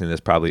people listening to this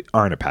probably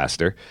aren't a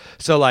pastor.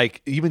 So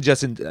like, even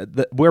just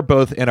we're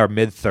both in our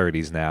mid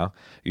 30s now.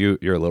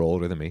 You're a little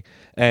older than me,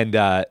 and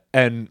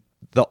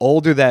the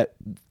older that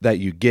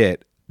you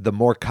get, the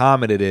more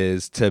common it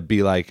is to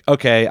be like,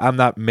 okay, I'm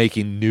not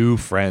making new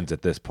friends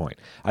at this point.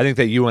 I think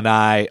that you and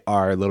I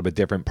are a little bit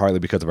different, partly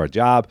because of our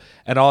job,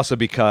 and also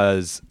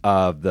because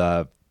of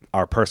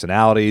our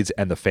personalities,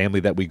 and the family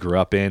that we grew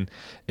up in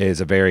is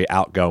a very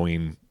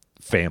outgoing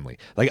family.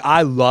 Like,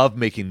 I love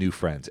making new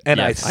friends, and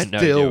I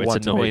still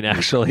want to make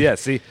actually. Yeah,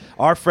 see,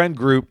 our friend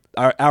group,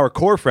 our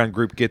core friend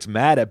group gets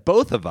mad at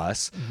both of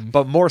us,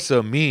 but more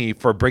so me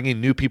for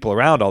bringing new people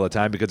around all the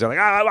time, because they're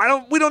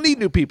like, we don't need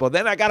new people.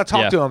 Then I got to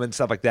talk to them and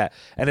stuff like that.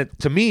 And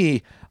to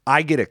me,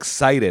 I get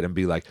excited and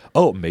be like,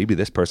 oh, maybe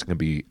this person can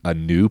be a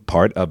new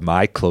part of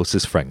my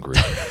closest friend group.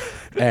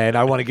 And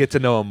I want to get to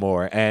know them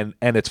more, and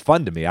it's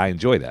fun to me. I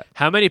enjoy that.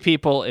 How many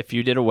people, if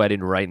you did a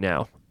wedding right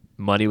now,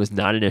 money was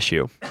not an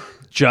issue,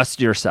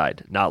 just your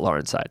side, not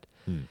Lauren's side,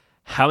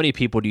 how many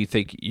people do you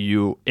think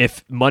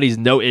if money's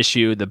no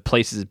issue, the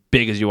place is as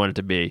big as you want it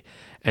to be,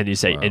 and you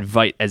say,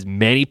 invite as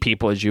many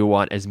people as you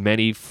want, as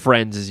many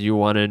friends as you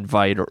want to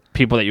invite, or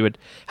people that you would,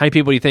 how many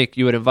people do you think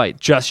you would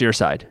invite, just your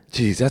side?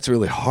 Jeez, that's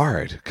really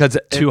hard. 'Cause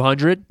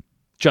 200,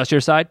 just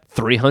your side?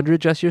 300,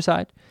 just your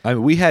side? I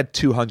mean, we had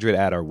 200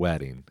 at our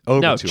wedding.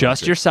 Over No, 200.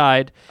 just your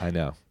side. I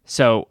know.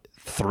 So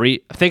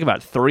think about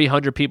it,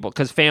 300 people,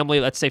 because family,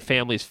 let's say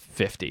family's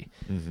 50.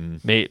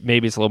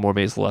 Maybe it's a little more,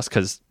 maybe it's less,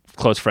 because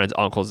close friends,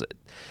 uncles,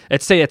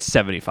 let's say it's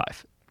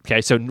 75.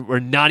 Okay, so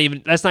let's not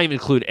even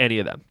include any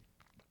of them.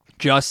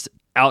 Just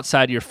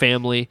outside your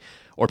family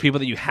or people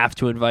that you have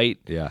to invite,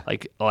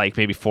 like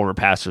maybe former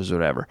pastors or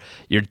whatever.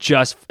 You're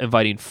just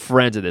inviting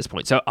friends at this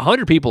point. So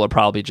 100 people are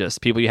probably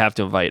just people you have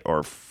to invite,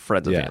 or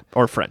friends of family,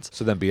 or friends.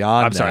 So then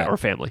beyond or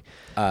family.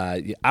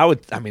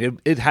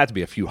 It had to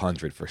be a few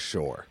hundred for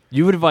sure.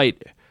 You would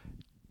invite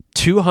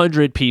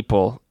 200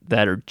 people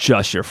that are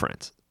just your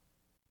friends.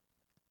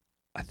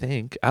 I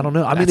think. I don't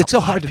know. I mean, it's so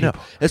hard to know.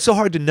 It's so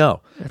hard to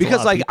know.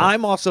 Because, like,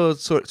 I'm also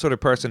sort of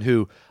person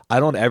who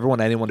I don't ever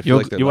want anyone to feel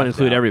like they're You want to left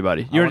include out.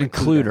 everybody. You're an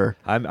includer.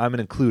 I'm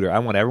an includer. I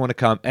want everyone to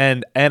come.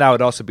 And I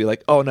would also be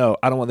like, oh, no,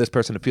 I don't want this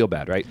person to feel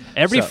bad, right?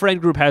 Every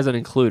friend group has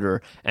an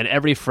includer, and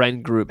every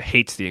friend group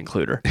hates the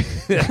includer.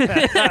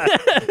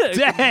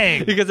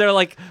 Dang. Because they're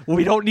like,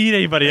 we don't need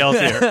anybody else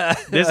here.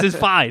 This is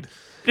fine.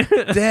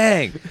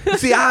 Dang.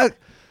 See,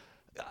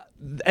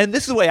 and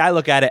this is the way I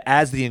look at it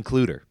as the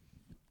includer.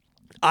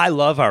 I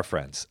love our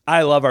friends.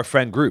 I love our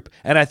friend group.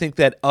 And I think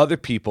that other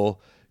people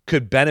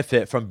could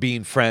benefit from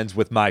being friends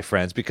with my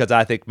friends, because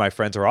I think my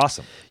friends are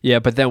awesome. Yeah,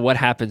 but then what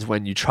happens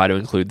when you try to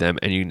include them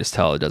and you can just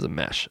tell it doesn't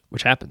mesh,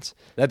 which happens.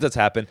 That does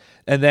happen.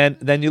 And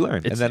then you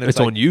learn. It's, and then it's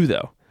like, on you,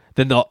 though.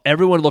 Then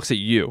everyone looks at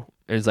you.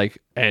 And it's like,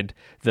 and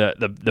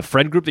the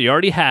friend group that you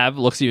already have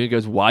looks at you and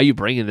goes, "Why are you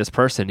bringing this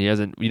person?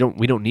 We don't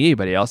need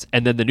anybody else."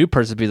 And then the new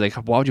person be like,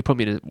 "Why would you put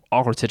me in an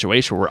awkward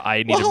situation where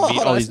I need to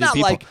meet all these new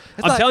people?"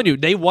 I'm telling you,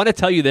 they want to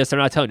tell you this. They're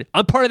not telling you.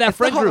 I'm part of that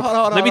friend group.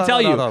 Let me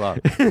tell you.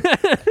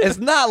 It's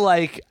not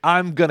like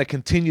I'm gonna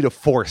continue to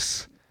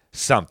force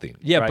something.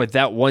 Yeah, right? but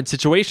that one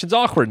situation's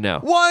awkward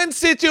now. One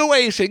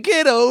situation,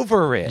 get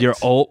over it. You're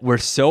old.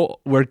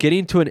 We're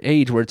getting to an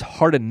age where it's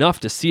hard enough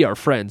to see our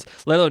friends.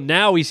 Let alone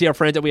now we see our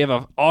friends that we have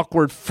an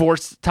awkward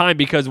forced time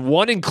because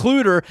one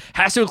includer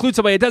has to include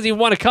somebody that doesn't even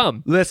want to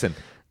come. Listen,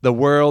 the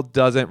world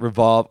doesn't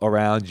revolve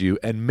around you,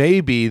 and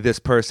maybe this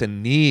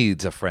person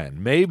needs a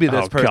friend. Maybe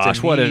this person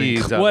needs what an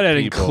people.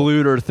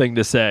 Includer thing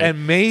to say.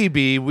 And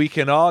maybe we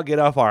can all get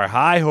off our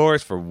high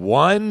horse for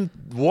one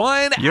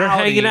You're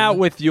hanging out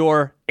with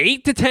your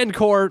 8 to 10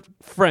 core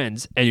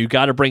friends, and you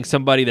got to bring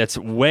somebody that's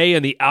way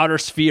in the outer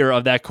sphere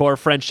of that core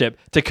friendship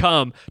to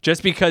come,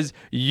 just because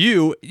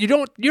you're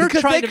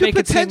because trying they to make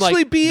could it seem like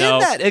potentially be in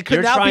that. It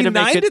could now be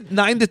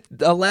 9 to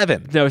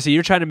 11. No, see,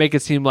 you're trying to make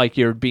it seem like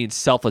you're being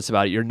selfless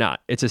about it. You're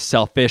not. It's a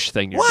selfish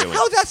thing you're doing.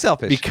 How's that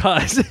selfish?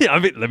 Because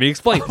let me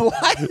explain.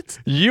 What?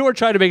 You are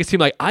trying to make it seem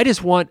like I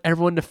just want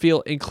everyone to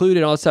feel included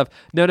and all that stuff.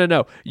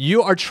 No.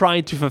 You are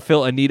trying to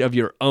fulfill a need of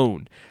your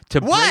own. To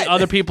bring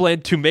other people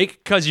in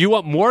because you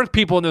want more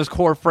people in those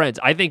core friends.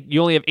 I think you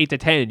only have 8 to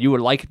 10 and you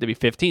would like it to be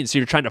 15. So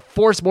you're trying to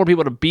force more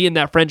people to be in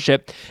that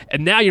friendship.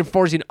 And now you're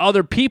forcing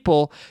other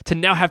people to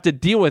now have to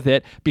deal with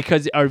it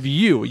because of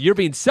you. You're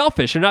being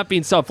selfish. You're not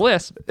being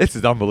selfless. This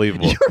is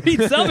unbelievable. You're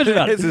being selfish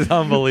about it. This is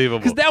unbelievable.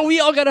 Because now we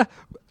all got to...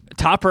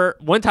 Topper,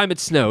 one time it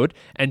snowed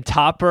and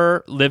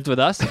Topper lived with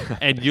us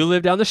and you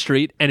lived down the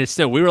street and it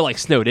snowed. We were like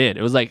snowed in.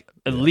 It was like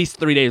at least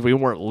 3 days we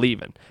weren't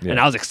leaving. Yeah. And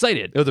I was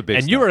excited. It was a big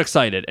And you snow. were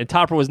excited. And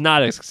Topper was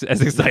not as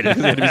excited because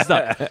we had to be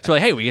stuck. So we're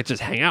like, hey, we could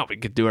just hang out. We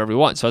could do whatever we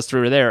want. So us three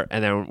were there,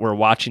 and then we're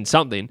watching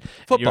something.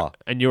 Football.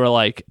 And you were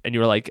like,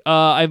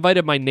 I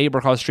invited my neighbor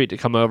across the street to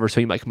come over, so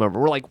he might come over.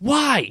 We're like,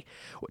 why?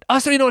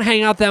 Us and we don't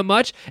hang out that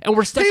much, and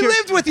we're stuck He here.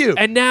 lived with you.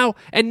 And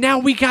now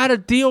we gotta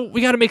deal.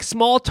 We gotta make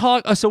small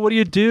talk. So what do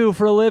you do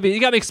for a living? You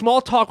gotta make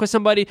small talk with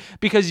somebody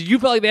because you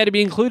felt like they had to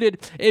be included.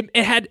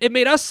 It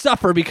made us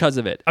suffer because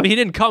of it. I mean, he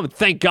didn't come,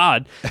 thank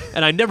God,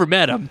 and I never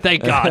met him,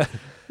 thank God.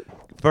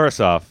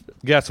 First off,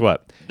 guess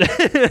what?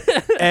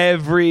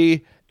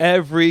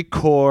 every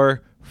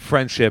core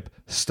friendship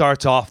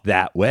starts off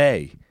that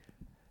way.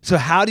 So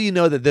how do you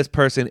know that this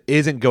person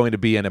isn't going to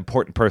be an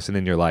important person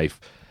in your life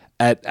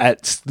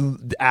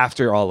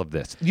after all of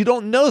this? You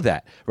don't know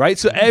that, right?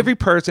 So every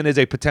person is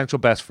a potential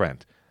best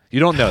friend. You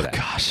don't know that.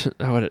 Gosh,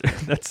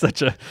 that's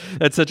such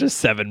a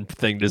 7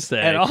 thing to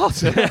say.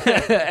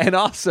 And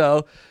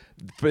also,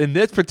 in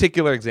this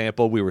particular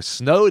example, we were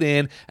snowed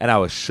in and I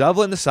was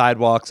shoveling the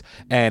sidewalks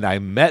and I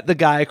met the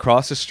guy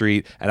across the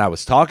street and I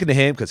was talking to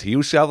him because he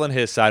was shoveling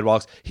his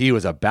sidewalks. He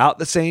was about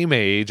the same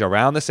age,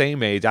 around the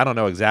same age. I don't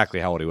know exactly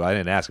how old he was. I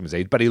didn't ask him his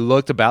age, but he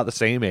looked about the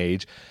same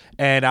age.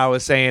 And I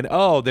was saying,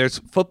 oh, there's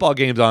football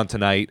games on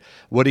tonight.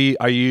 Do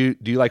you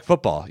like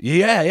football?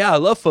 Yeah, I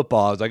love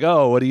football. I was like,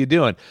 oh, what are you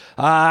doing?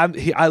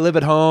 I live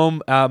at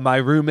home. My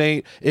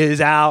roommate is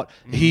out.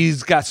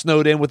 He's got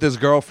snowed in with his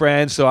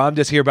girlfriend, so I'm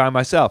just here by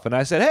myself. And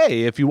I said,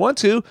 hey, if you want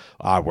to,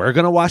 we're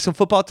going to watch some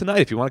football tonight.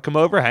 If you want to come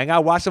over, hang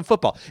out, watch some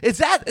football. Is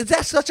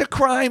that such a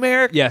crime,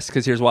 Eric? Yes,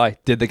 because here's why.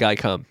 Did the guy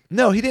come?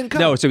 No, he didn't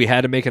come. No, so he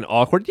had to make an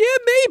awkward,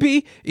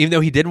 maybe, even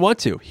though he didn't want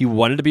to. He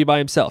wanted to be by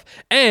himself.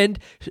 And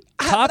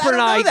Topper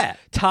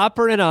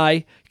and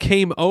I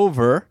came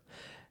over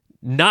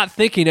not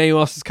thinking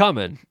anyone else is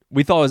coming.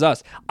 We thought it was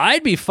us.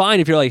 I'd be fine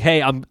if you're like, hey,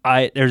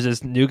 there's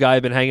this new guy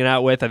I've been hanging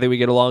out with. I think we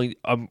get along.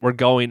 We're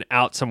going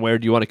out somewhere.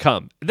 Do you want to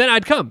come? Then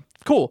I'd come.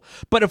 Cool.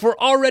 But if we're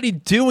already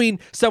doing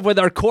stuff with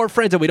our core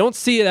friends that we don't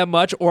see that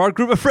much, or our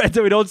group of friends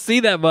that we don't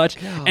see that much,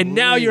 and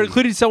now you're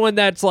including someone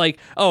that's like,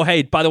 oh,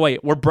 hey, by the way,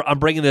 I'm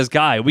bringing this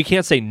guy. We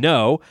can't say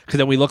no because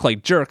then we look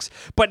like jerks.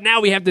 But now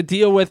we have to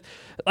deal with,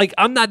 like,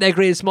 I'm not that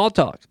great at small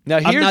talk. Now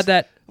I'm not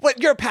that. What?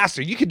 You're a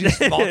pastor. You can do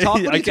small talk.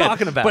 What are you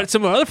talking about? But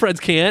some of our other friends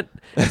can't.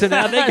 So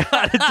now they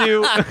got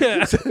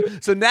to do.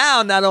 So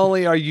now, not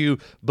only are you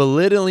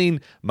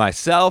belittling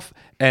myself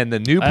and the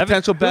new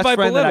potential best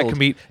friend that I can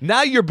meet,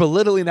 now you're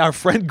belittling our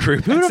friend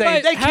group and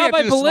saying they can't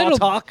do small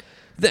talk.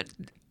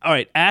 All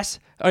right,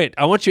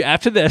 I want you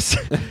after this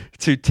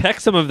to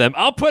text some of them.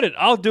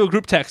 I'll do a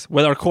group text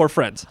with our core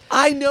friends.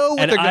 I know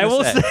what they're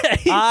going to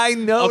say. I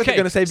know what they're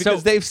going to say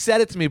because they've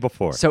said it to me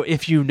before. So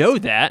if you know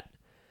that,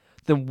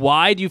 then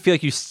why do you feel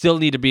like you still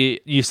need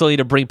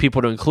to bring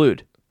people to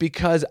include?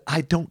 Because I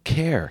don't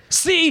care.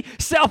 See?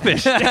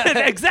 Selfish.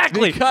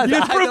 Exactly. Because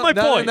you proved my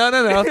point.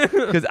 No.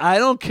 Because I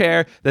don't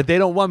care that they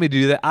don't want me to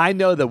do that. I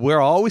know that we're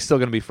always still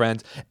going to be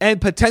friends,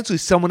 and potentially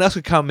someone else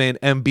could come in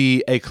and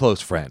be a close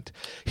friend.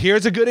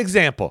 Here's a good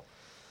example.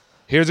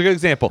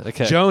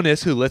 Okay.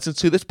 Jonas, who listens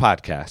to this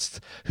podcast,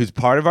 who's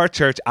part of our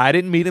church. I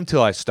didn't meet him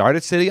till I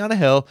started City on a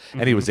Hill,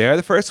 and he was there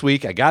the first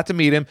week. I got to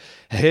meet him.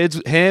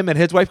 Him and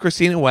his wife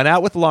Christina went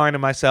out with Lauren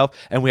and myself,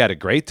 and we had a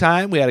great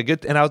time.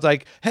 And I was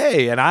like,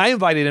 hey, and I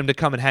invited him to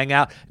come and hang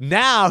out.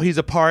 Now he's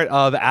a part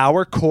of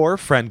our core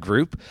friend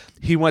group.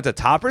 He went to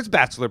Topper's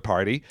bachelor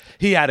party.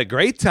 He had a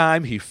great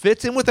time. He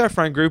fits in with our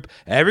friend group.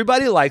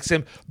 Everybody likes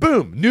him.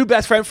 Boom, new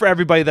best friend for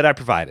everybody that I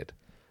provided.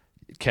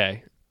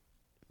 Okay.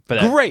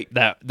 But great.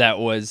 That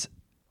was,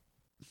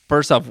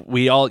 first off,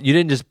 you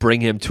didn't just bring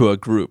him to a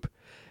group.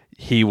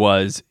 He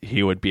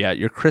would be at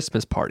your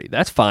Christmas party.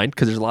 That's fine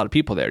because there's a lot of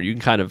people there. You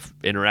can kind of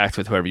interact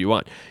with whoever you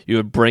want. You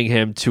would bring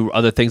him to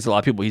other things. A lot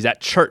of people. He's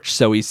at church,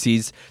 so he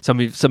sees some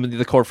of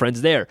the core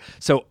friends there.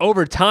 So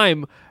over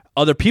time,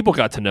 other people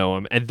got to know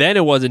him, and then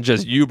it wasn't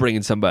just you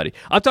bringing somebody.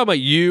 I'm talking about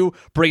you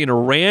bringing a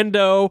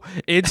rando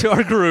into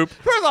our group.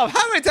 First off,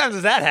 how many times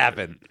does that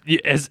happen?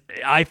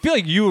 I feel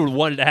like you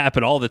want it to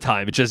happen all the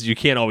time. It's just you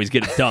can't always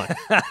get it done.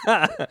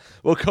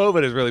 Well,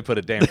 COVID has really put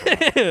a damper on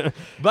it.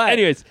 But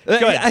anyways, go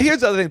ahead.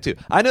 Here's the other thing, too.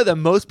 I know that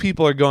most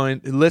people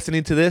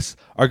listening to this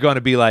are going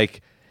to be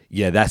like,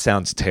 yeah, that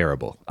sounds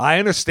terrible. I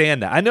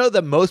understand that. I know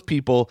that most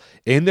people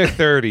in their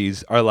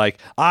 30s are like,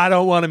 I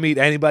don't want to meet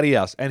anybody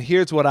else. And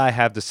here's what I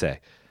have to say.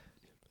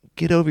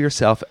 Get over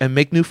yourself and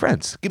make new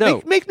friends.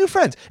 Make new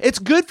friends. It's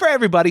good for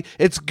everybody.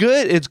 It's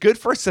good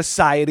for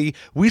society.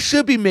 We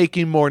should be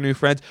making more new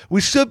friends. We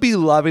should be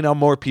loving on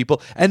more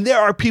people. And there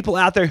are people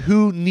out there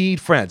who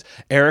need friends.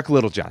 Eric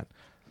Littlejohn,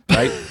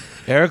 right?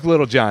 Eric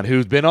Littlejohn,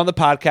 who's been on the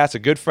podcast, a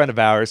good friend of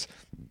ours.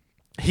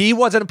 He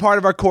wasn't a part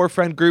of our core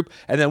friend group,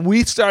 and then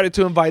we started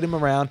to invite him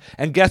around.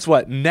 And guess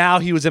what? Now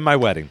he was in my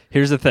wedding.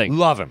 Here's the thing.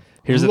 Love him.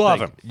 Love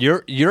him.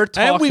 You're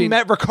talking. And we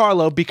met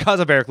Ricardo because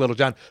of Eric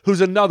Littlejohn,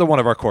 who's another one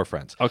of our core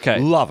friends. Okay.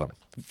 Love him.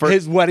 For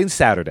his wedding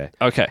Saturday.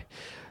 Okay.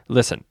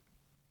 Listen.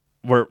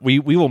 We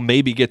will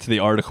maybe get to the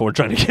article we're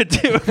trying to get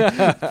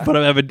to,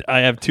 but I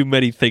have too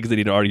many things I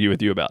need to argue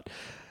with you about.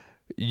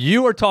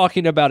 You are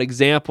talking about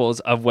examples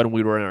of when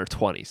we were in our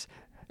 20s.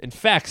 In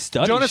fact,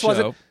 Jonas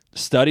wasn't-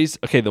 studies.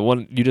 Okay, the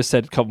one you just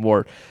said, a couple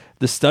more.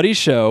 The studies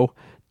show.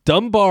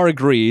 Dunbar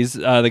agrees.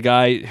 The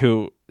guy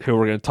who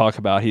we're going to talk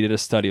about, he did a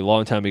study a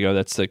long time ago.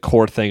 That's the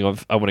core thing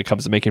of when it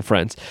comes to making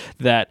friends.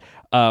 That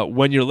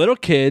when you're little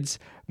kids,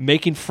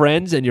 making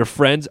friends and your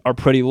friends are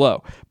pretty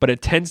low, but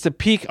it tends to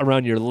peak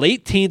around your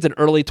late teens and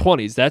early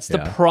 20s. That's the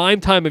prime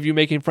time of you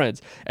making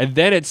friends, and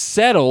then it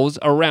settles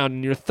around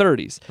in your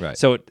 30s. Right.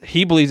 So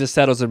he believes it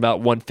settles at about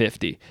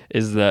 150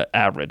 is the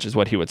average, is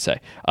what he would say.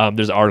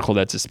 There's an article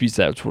that disputes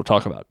that, which we'll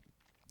talk about.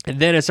 And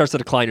then it starts to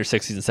decline in your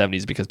 60s and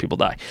 70s because people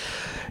die.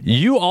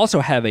 You also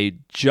have a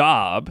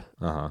job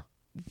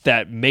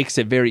that makes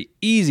it very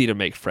easy to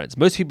make friends.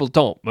 Most people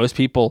don't. Most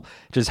people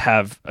just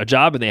have a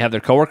job and they have their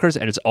coworkers,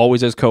 and it's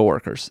always those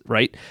coworkers,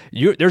 right?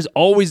 There's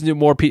always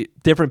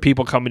different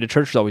people coming to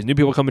church. There's always new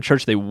people coming to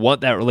church. They want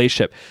that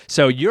relationship.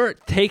 So you're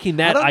taking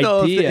that I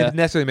don't idea. know if it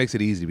necessarily makes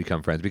it easy to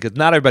become friends because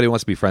not everybody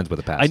wants to be friends with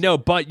a pastor. I know,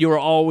 but you're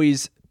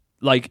always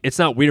like, it's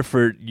not weird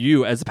for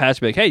you as a pastor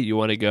to be like, hey, you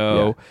want to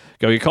go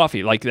get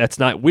coffee? Like, that's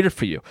not weird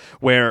for you.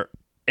 Where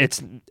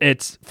it's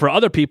for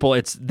other people,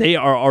 they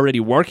are already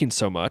working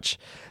so much.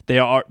 They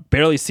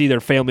barely see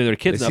their family, their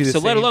kids enough. So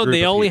let alone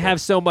they only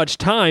have so much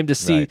time to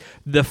see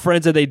the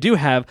friends that they do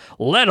have,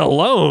 let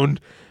alone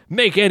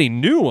make any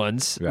new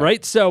ones,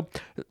 right? So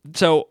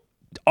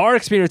our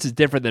experience is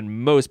different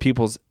than most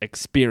people's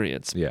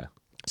experience. Yeah.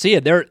 So yeah,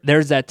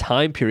 there's that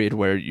time period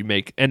where you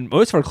make, and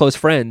most of our close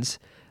friends,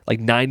 like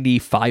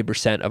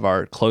 95% of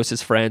our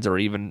closest friends, or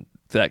even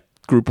that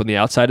group on the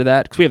outside of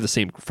that, because we have the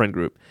same friend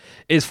group,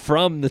 is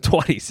from the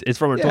 20s. It's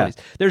from our 20s.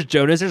 There's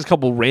Jonas. There's a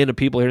couple random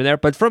people here and there,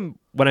 but from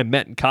when I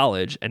met in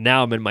college, and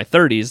now I'm in my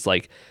 30s,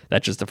 like,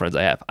 that's just the friends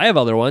I have. I have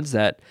other ones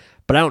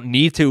but I don't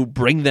need to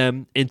bring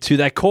them into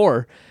that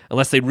core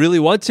unless they really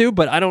want to,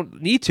 but I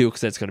don't need to because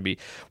that's going to be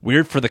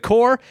weird for the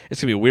core. It's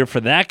going to be weird for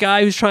that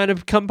guy who's trying to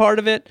become part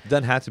of it.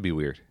 Doesn't have to be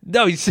weird.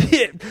 No, you see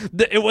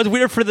it was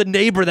weird for the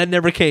neighbor that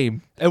never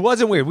came. It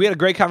wasn't weird. We had a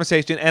great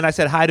conversation, and I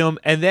said hi to him,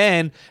 and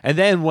then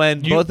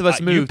when both of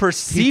us moved,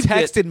 he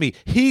texted me.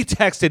 He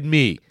texted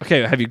me.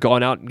 Okay, have you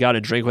gone out and got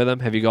a drink with him?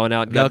 Have you gone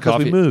out and got because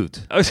coffee? we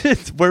moved.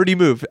 Where did he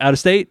move? Out of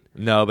state?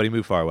 No, but he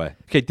moved far away.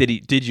 Okay,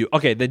 did you?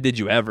 Okay, then did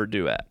you ever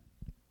do that?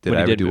 Did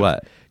I ever do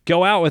what?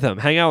 Go out with him,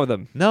 hang out with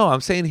him. No,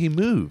 I'm saying he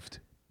moved.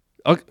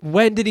 Okay,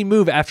 when did he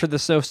move after the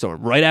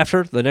snowstorm? Right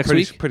after the next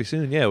week? Pretty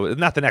soon, yeah.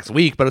 Not the next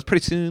week, but it was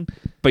pretty soon.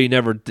 But you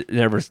never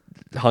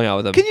hung out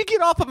with him. Can you get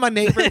off of my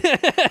neighbor?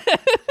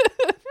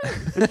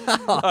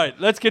 All right,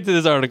 let's get to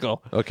this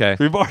article. Okay.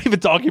 We've already been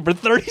talking for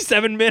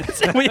 37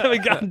 minutes and we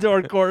haven't gotten to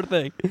our core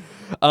thing.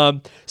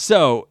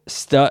 So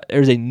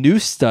there's a new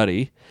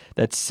study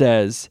that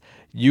says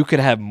you could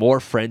have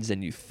more friends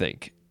than you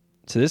think.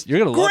 So you're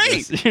gonna love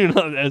this. You're gonna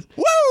love this.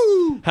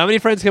 Woo! How many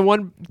friends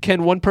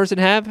can one person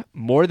have?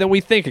 More than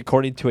we think,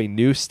 according to a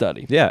new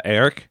study. Yeah,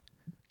 Eric.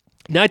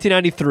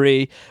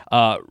 1993,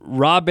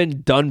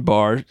 Robin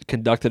Dunbar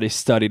conducted a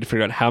study to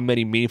figure out how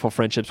many meaningful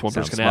friendships one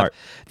person can have.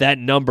 That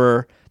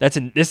number, this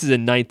is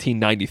in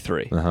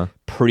 1993.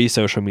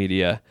 Pre-social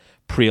media,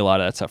 pre a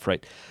lot of that stuff,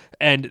 right?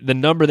 And the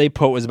number they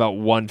put was about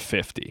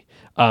 150.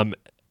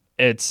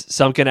 It's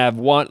some can have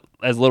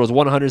as little as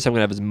 100, some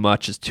can have as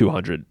much as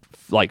 200,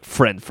 like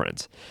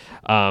friends.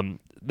 I'm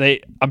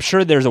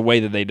sure there's a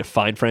way that they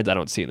define friends. I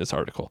don't see in this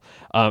article.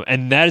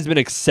 And that has been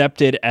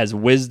accepted as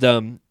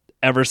wisdom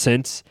ever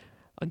since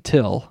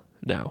until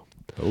now.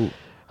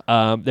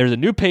 There's a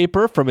new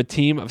paper from a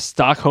team of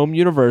Stockholm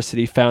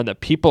University found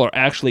that people are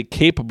actually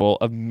capable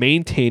of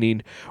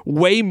maintaining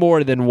way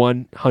more than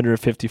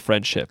 150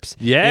 friendships.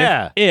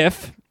 Yeah.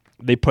 If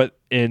they put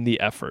in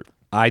the effort.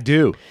 I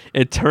do.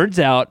 It turns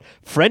out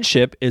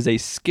friendship is a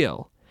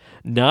skill,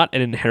 not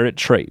an inherent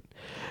trait.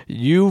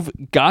 You've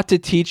got to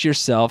teach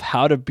yourself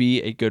how to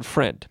be a good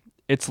friend.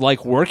 It's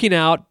like working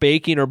out,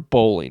 baking, or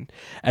bowling.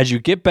 As you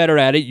get better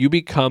at it, you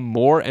become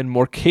more and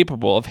more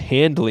capable of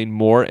handling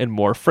more and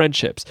more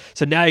friendships.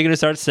 So now you're going to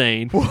start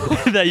saying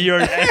that you're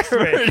an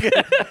expert.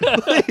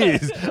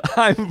 Please,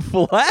 I'm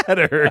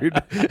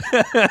flattered.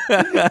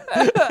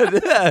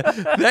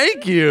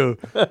 Thank you.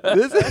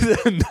 This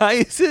is the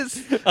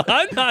nicest.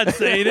 I'm not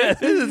saying it.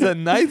 This is the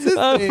nicest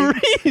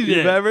thing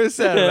you've ever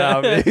said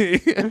about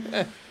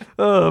me.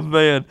 Oh,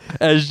 man.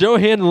 As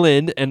Johan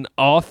Lind, an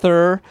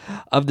author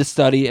of the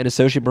study and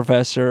associate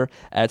professor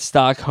at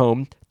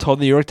Stockholm, told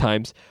the New York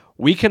Times,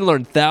 we can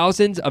learn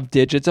thousands of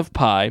digits of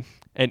pi,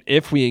 and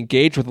if we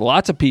engage with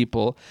lots of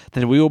people,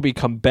 then we will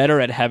become better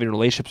at having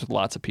relationships with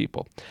lots of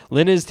people.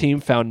 Lind and his team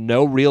found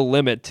no real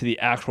limit to the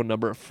actual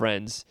number of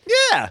friends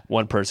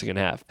one person can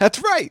have. That's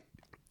right.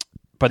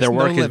 But their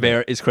work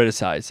is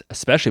criticized,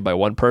 especially by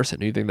one person.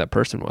 Who do you think that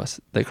person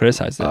was? They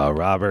criticized them.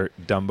 Robert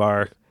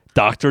Dunbar.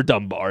 Dr.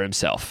 Dunbar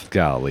himself.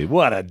 Golly,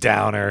 what a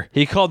downer.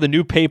 He called the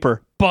new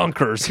paper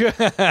bonkers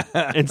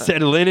and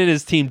said Lynn and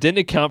his team didn't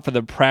account for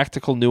the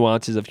practical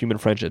nuances of human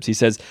friendships. He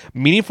says,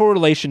 meaningful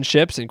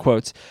relationships, in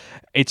quotes,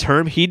 a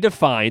term he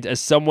defined as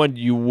someone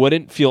you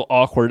wouldn't feel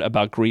awkward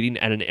about greeting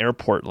at an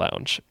airport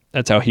lounge.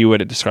 That's how he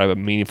would describe a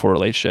meaningful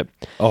relationship.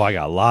 Oh, I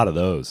got a lot of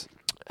those.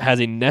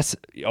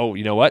 Oh,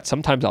 you know what?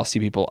 Sometimes I'll see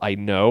people I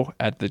know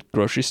at the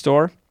grocery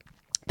store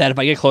that if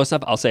I get close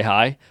enough, I'll say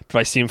hi. But if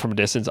I see them from a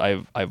distance,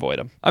 I avoid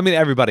them. I mean,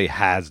 everybody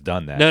has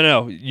done that.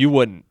 No, you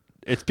wouldn't.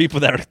 It's people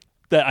that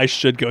I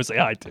should go say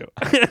hi to.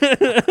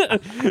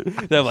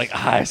 They're like,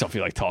 I just don't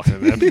feel like talking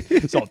to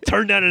them. So I'll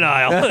turn down an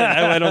aisle.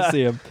 I don't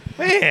see them.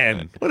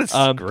 Man, what a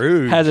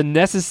Scrooge. Has a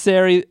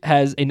necessary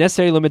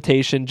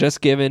limitation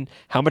just given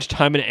how much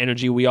time and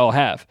energy we all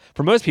have.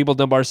 For most people,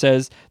 Dunbar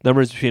says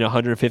numbers between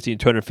 150 and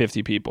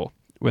 250 people,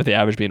 with the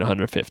average being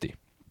 150.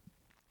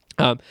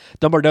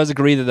 Dunbar does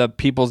agree that the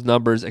people's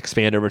numbers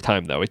expand over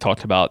time, though. We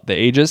talked about the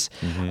ages.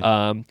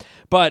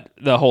 But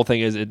the whole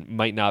thing is it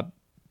might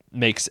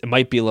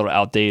be a little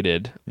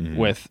outdated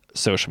with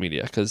social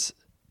media.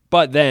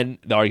 But then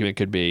the argument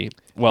could be,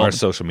 well, are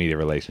social media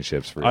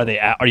relationships real? are they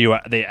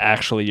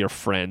actually your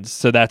friends?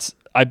 So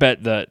I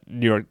bet the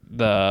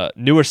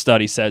newer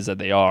study says that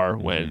they are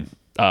when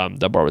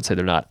Dunbar would say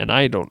they're not, and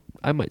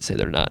I might say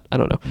they're not. I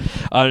don't know.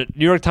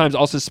 New York Times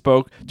also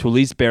spoke to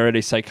Elise Barrett,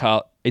 a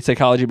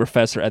psychology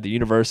professor at the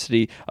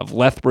University of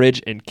Lethbridge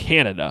in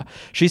Canada.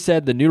 She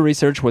said the new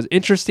research was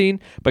interesting,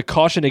 but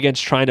cautioned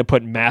against trying to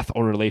put math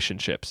on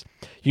relationships.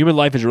 Human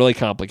life is really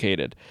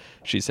complicated,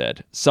 she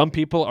said. Some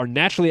people are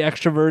naturally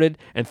extroverted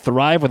and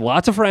thrive with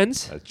lots of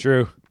friends. That's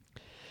true.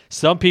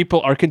 Some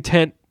people are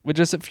content with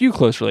just a few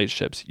close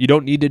relationships. You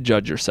don't need to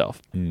judge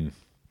yourself.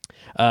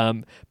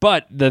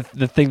 But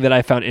the thing that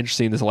I found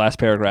interesting in this last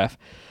paragraph,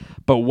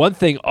 but one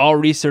thing all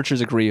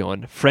researchers agree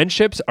on,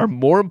 friendships are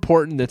more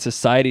important than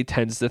society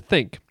tends to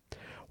think.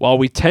 While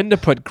we tend to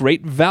put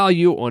great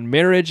value on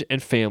marriage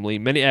and family,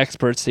 many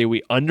experts say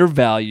we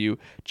undervalue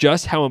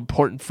just how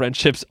important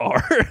friendships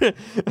are.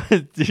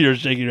 You're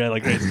shaking your head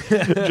like crazy.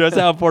 Just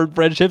how important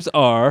friendships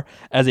are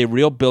as a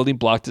real building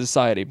block to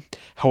society.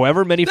 That's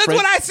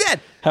what I said.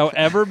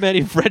 However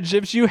many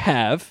friendships you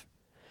have,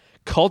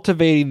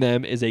 cultivating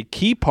them is a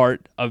key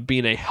part of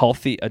being a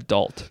healthy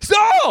adult. So,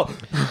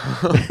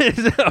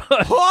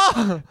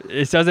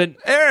 This doesn't,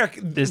 Eric.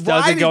 This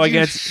doesn't go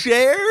against.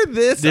 Share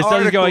this. This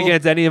doesn't go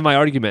against any of my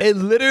argument. It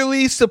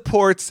literally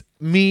supports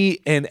me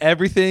and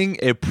everything.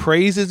 It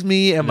praises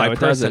me and my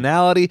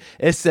personality.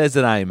 It says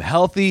that I am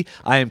healthy.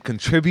 I am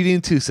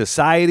contributing to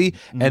society,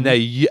 and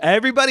that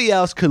everybody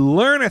else could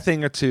learn a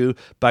thing or two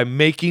by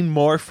making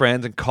more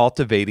friends and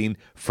cultivating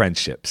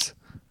friendships.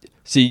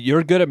 See,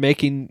 you're good at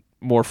making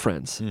more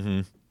friends,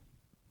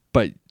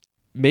 but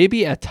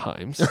maybe at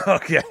times,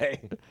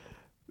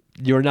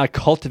 you're not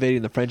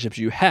cultivating the friendships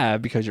you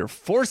have because you're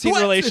forcing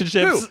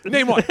relationships. Who?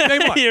 Name one.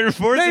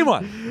 Name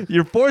one.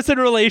 You're forcing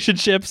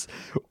relationships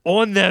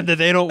on them that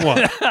they don't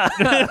want.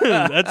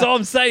 That's all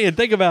I'm saying.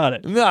 Think about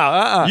it.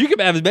 No, You can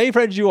have as many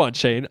friends as you want,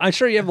 Shane. I'm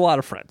sure you have a lot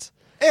of friends.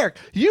 Eric,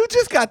 you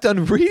just got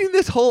done reading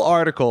this whole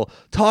article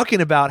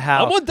talking about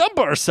how I'm on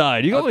Dunbar's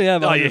side. You only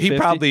have. he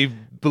probably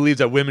believes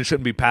that women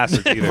shouldn't be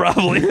pastors either.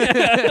 Probably.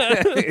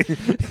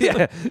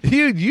 Yeah,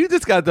 you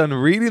just got done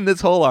reading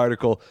this whole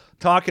article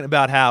talking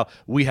about how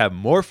we have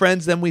more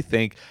friends than we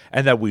think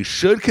and that we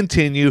should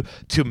continue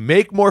to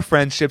make more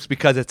friendships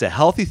because it's a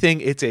healthy thing.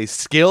 It's a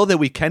skill that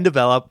we can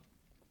develop,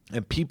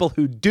 and people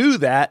who do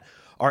that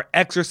are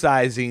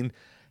exercising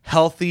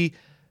healthy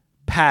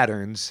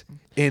patterns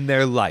in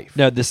their life.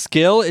 No, the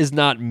skill is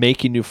not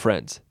making new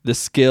friends. The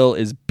skill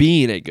is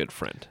being a good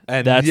friend.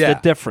 And that's the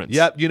difference.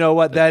 Yep. You know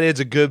what? That's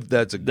a good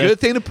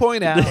thing to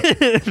point out.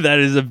 That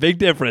is a big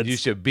difference. You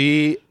should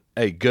be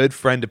a good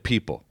friend to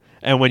people.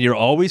 And when you're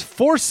always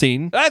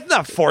forcing, that's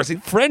not forcing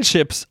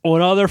friendships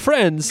on other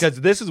friends. Because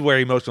this is where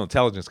emotional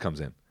intelligence comes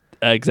in.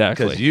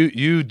 Exactly. Because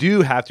you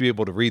do have to be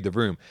able to read the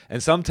room.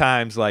 And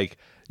sometimes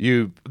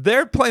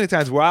there are plenty of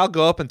times where I'll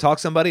go up and talk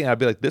to somebody and I'll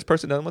be like, this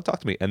person doesn't want to talk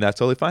to me. And that's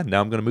totally fine.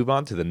 Now I'm going to move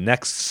on to the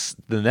next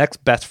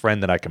best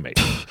friend that I can make.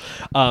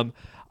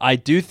 I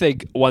do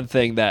think one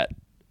thing that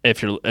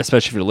especially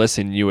if you're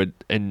listening, you would,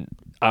 and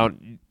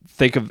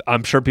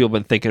I'm sure people have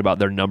been thinking about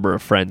their number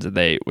of friends that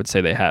they would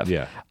say they have.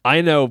 Yeah.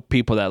 I know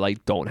people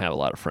that don't have a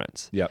lot of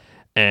friends. Yep.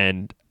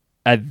 And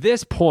at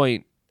this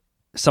point,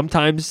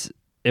 sometimes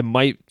it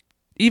might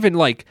even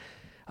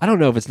I don't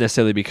know if it's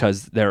necessarily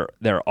because they're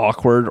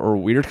awkward or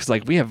weird,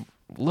 because we have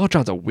Lil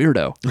Jon's a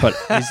weirdo, but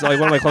he's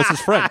one of my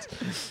closest friends.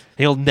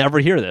 He'll never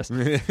hear this.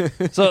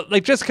 So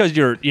just because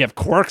you have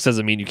quirks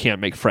doesn't mean you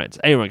can't make friends.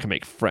 Anyone can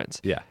make friends.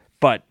 Yeah.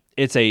 But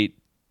it's a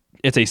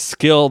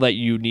skill that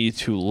you need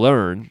to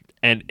learn.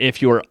 And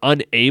if you're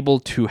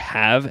unable to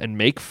have and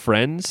make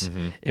friends,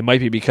 it might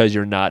be because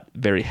you're not a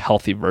very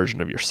healthy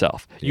version of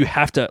yourself. Yeah. You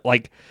have to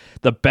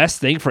the best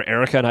thing for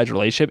Erica and I's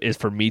relationship is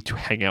for me to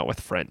hang out with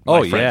friends,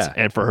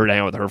 and for her to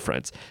hang out with her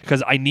friends,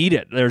 because I need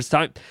it. There's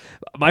time.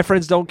 My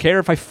friends don't care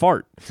if I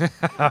fart,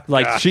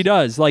 she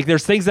does.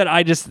 There's things that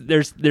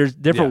there's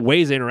different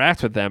ways to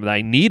interact with them, and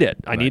I need it.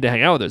 I need to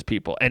hang out with those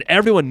people, and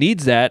everyone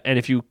needs that. And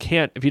if you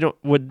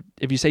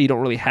say you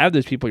don't really have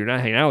those people, you're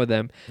not hanging out with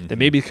them, then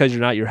maybe because you're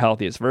not your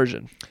healthiest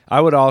version. I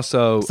would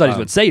also studies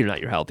would say you're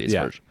not your healthiest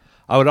version.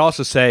 I would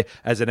also say,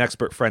 as an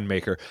expert friend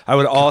maker, I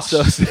would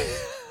also say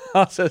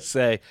also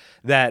say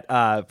that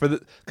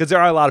because there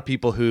are a lot of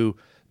people who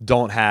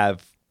don't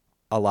have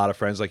a lot of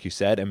friends, like you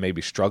said, and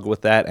maybe struggle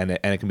with that, and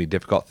it can be a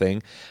difficult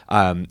thing.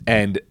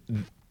 And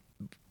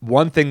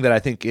one thing that I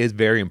think is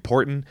very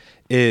important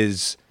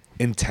is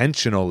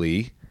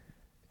intentionally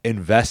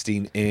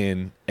investing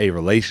in a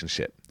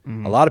relationship.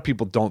 A lot of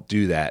people don't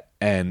do that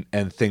and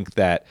think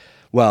that,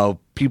 well,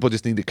 people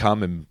just need to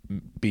come and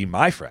be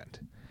my friend.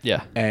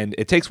 Yeah. And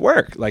it takes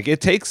work. Like it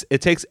takes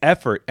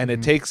effort, and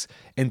it takes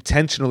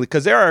intentionally,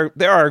 because there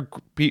are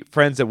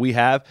friends that we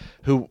have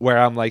where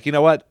I'm like, you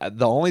know what?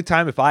 The only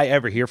time if I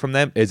ever hear from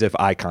them is if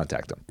I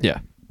contact them. Yeah.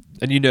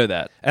 And you know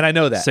that. And I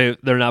know that. So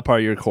they're not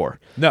part of your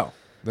core. No,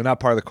 they're not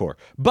part of the core.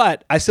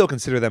 But I still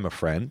consider them a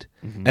friend,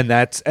 and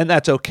that's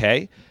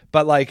okay.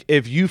 But like,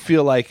 if you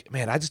feel like,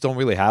 man, I just don't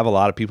really have a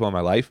lot of people in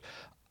my life,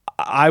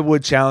 I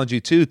would challenge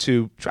you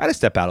to try to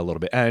step out a little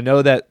bit. And I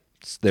know that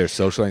there's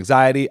social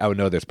anxiety. I would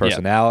know there's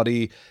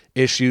personality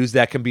issues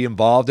that can be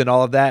involved in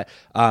all of that.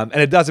 And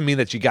it doesn't mean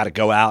that you got to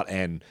go out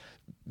and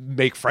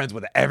make friends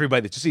with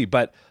everybody that you see,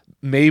 but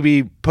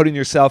maybe putting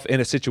yourself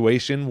in a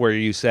situation where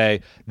you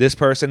say, this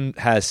person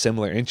has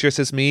similar interests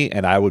as me,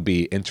 and I would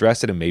be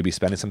interested in maybe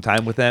spending some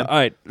time with them. All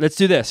right, let's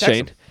do this, Text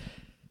Shane.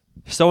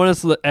 Someone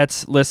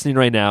that's listening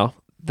right now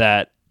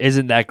that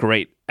isn't that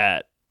great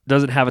at,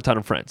 doesn't have a ton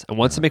of friends and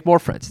wants to make more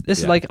friends. This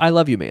is like, I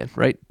love you, man,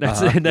 right? That's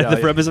the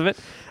premise of it.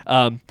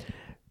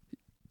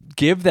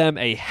 Give them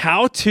a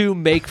how to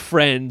make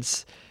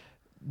friends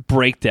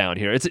breakdown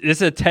here.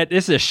 This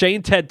is a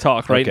Shane TED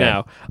Talk right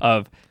now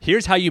of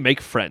here's how you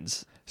make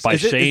friends by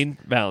Shane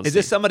Valenstein. Is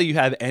this somebody you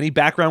have any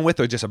background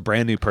with, or just a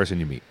brand new person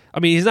you meet? I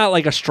mean, he's not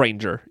like a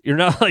stranger. You're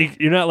not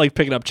like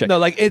picking up chicks. No,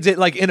 like, is it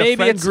like in a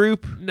friend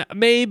group?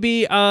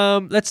 Maybe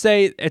let's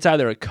say it's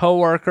either a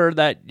coworker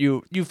that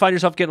you find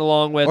yourself getting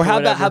along with, or how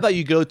about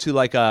you go to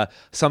like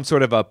some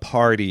sort of a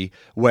party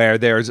where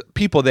there's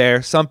people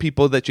there, some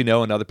people that you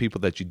know and other people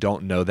that you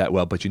don't know that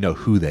well, but you know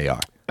who they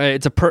are.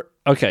 It's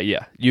okay,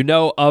 yeah. You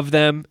know of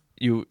them.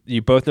 You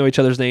both know each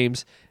other's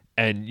names.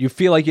 And you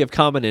feel like you have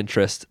common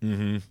interest,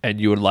 and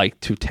you would like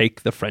to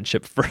take the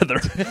friendship further.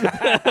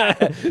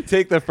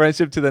 Take the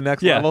friendship to the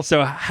next level.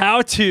 So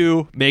how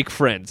to make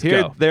friends?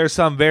 Here, Go. there's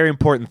some very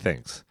important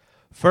things.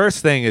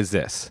 First thing is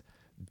this: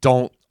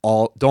 don't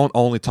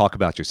only talk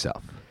about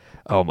yourself.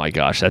 Oh my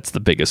gosh, that's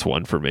the biggest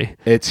one for me.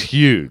 It's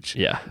huge.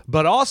 Yeah.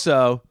 But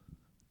also,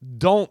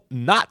 don't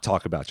not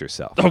talk about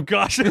yourself. Oh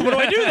gosh, what do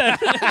I do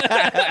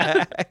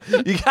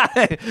then? You got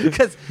it,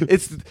 because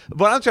it's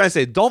what I'm trying to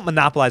say. Don't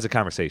monopolize a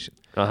conversation.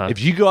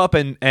 If you go up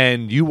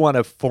and you want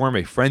to form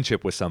a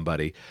friendship with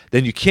somebody,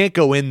 then you can't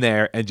go in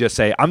there and just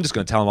say, I'm just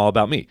going to tell them all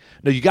about me.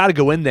 No, you got to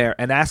go in there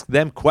and ask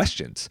them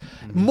questions,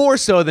 more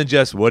so than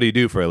just, what do you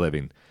do for a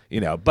living?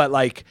 But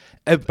like,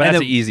 but that's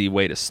an easy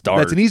way to start.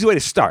 That's an easy way to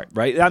start,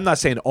 right? I'm not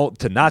saying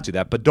to not do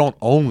that, but don't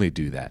only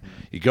do that.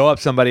 You go up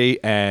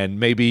somebody and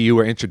maybe you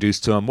were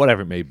introduced to them,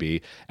 whatever it may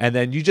be, and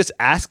then you just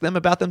ask them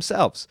about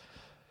themselves.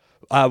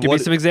 Give me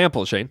some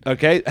examples, Shane.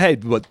 Okay. Hey,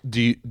 what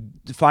do you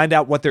find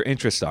out what their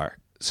interests are?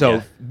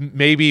 So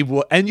maybe,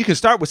 and you can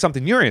start with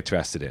something you're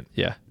interested in.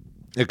 Yeah.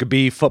 It could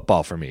be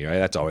football for me, right?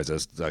 That's always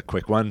a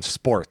quick one.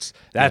 Sports.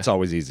 That's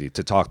always easy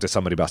to talk to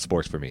somebody about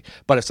sports for me.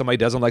 But if somebody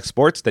doesn't like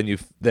sports, then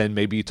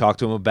maybe you talk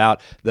to them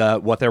about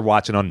what they're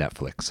watching on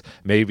Netflix.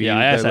 Maybe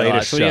their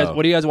latest show.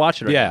 What are you guys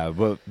watching right now?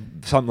 Well,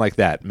 something like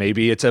that.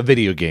 Maybe it's a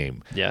video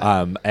game.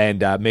 Yeah. And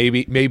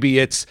maybe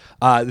it's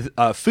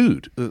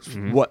food.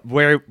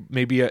 Where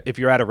maybe if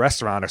you're at a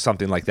restaurant or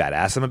something like that,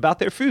 ask them about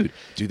their food.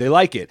 Do they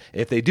like it?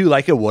 If they do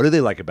like it, what do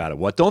they like about it?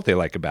 What don't they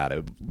like about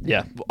it?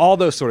 Yeah. All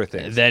those sort of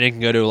things. Then it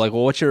can go to like,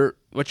 well, what's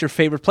your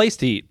favorite place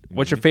to eat?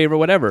 What's your favorite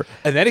whatever?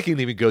 And then it can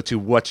even go to,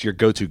 what's your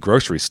go-to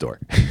grocery store?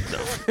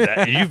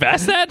 You've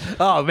asked that?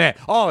 Oh man,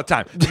 all the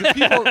time.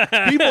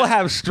 People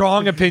have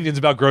strong opinions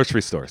about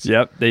grocery stores.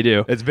 Yep, they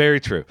do. It's very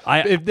true.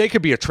 If they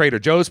could be a Trader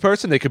Joe's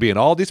person, they could be an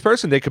Aldi's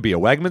person, they could be a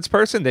Wegmans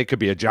person, they could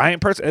be a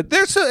Giant person.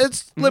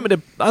 It's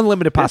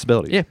unlimited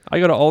possibilities. Yeah, I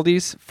go to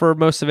Aldi's for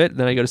most of it, and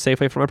then I go to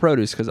Safeway for my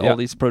produce because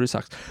Aldi's produce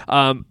sucks.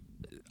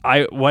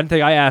 One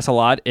thing I ask a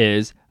lot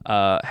is,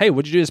 hey,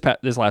 what'd you do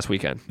this last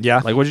weekend?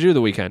 Yeah. Like, what'd you do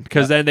the weekend?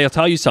 Because then they'll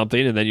tell you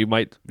something, and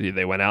then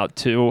they went out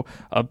to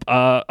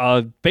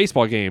a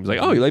baseball game. It's like,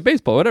 oh, you like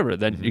baseball, whatever.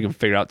 Then you can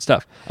figure out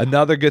stuff.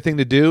 Another good thing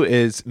to do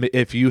is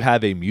if you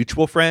have a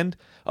mutual friend,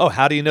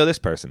 how do you know this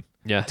person?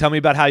 Yeah. Tell me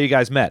about how you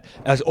guys met.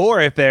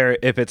 Or if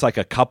it's like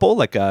a couple,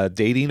 like a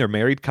dating or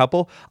married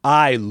couple,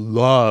 I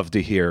love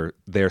to hear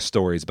their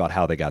stories about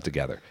how they got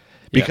together.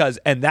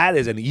 And that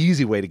is an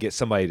easy way to get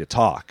somebody to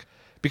talk.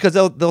 Because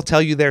they'll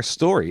tell you their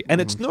story, and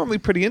it's normally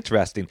pretty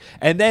interesting.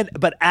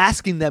 But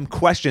asking them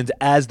questions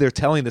as they're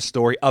telling the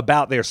story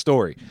about their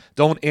story.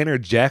 Don't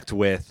interject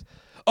with,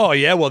 oh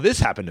yeah, well this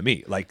happened to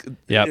me. Like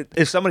Yep.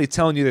 if somebody's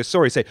telling you their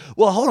story, say,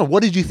 well, hold on,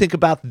 what did you think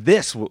about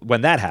this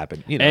when that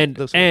happened? You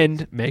know,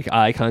 And make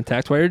eye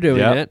contact while you're doing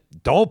Yep. it.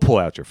 Don't pull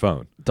out your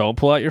phone. Don't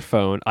pull out your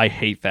phone. I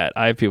hate that.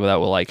 I have people that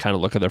will like kind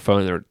of look at their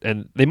phone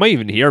and they might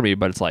even hear me,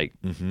 but it's like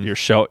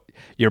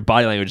your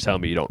body language is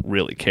telling me you don't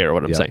really care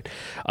what I'm Yep. saying.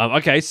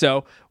 Okay,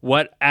 so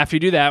what after you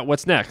do that,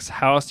 what's next?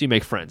 How else do you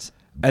make friends?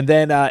 And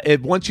then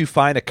once you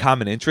find a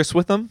common interest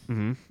with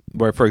them,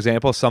 where, for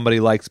example, somebody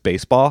likes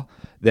baseball,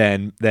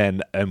 then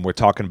and we're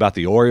talking about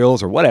the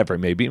Orioles or whatever,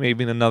 maybe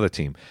another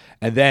team.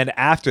 And then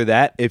after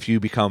that, if you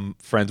become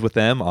friends with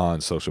them on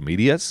social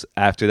medias,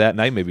 after that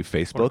night, maybe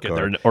Facebook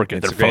or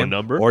get their Instagram, phone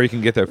number. or you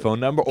can get their phone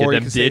number, or you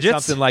them can say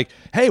digits. something like,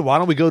 "Hey, why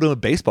don't we go to a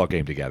baseball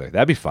game together?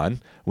 That'd be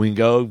fun. We can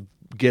go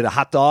get a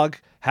hot dog."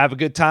 Have a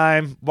good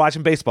time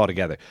watching baseball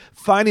together.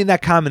 Finding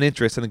that common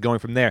interest and then going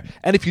from there.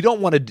 And if you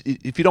don't want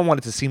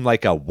it to seem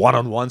like a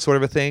one-on-one sort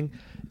of a thing,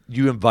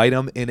 you invite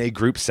them in a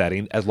group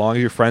setting as long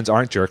as your friends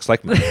aren't jerks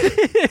like me.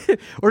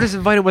 Or just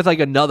invite them with like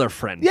another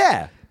friend.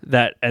 Yeah.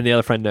 And the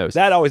other friend knows.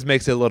 That always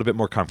makes it a little bit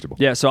more comfortable.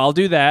 Yeah, so I'll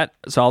do that.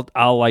 So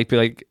I'll like be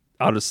like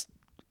I'll just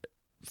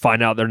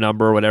find out their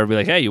number or whatever, be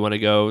like, hey, you want to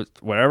go,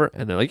 whatever?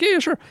 And they're like, yeah,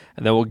 sure.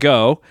 And then we'll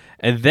go.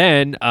 And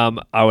then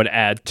I would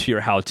add to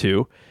your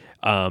how-to,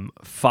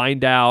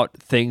 find out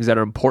things that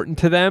are important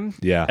to them,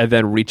 Yeah. and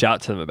then reach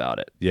out to them about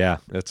it. Yeah,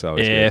 that's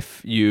always good.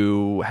 If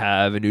you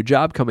have a new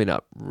job coming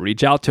up,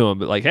 reach out to them,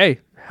 but like, hey,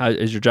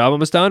 is your job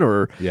almost done,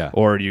 or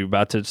are you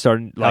about to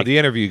start? How'd Like, the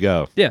interview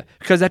go? yeah,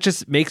 because that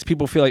just makes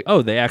people feel like,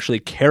 oh, they actually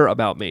care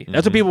about me.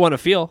 That's what people want to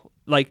feel.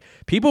 Like,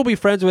 people will be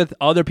friends with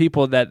other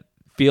people that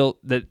feel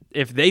that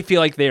if they feel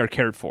like they are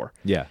cared for.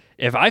 Yeah.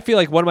 If I feel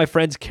like one of my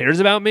friends cares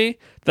about me,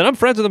 then I'm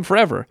friends with them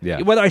forever.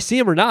 Yeah. Whether I see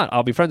them or not,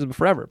 I'll be friends with them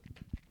forever.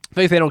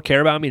 If they don't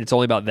care about me and it's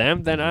only about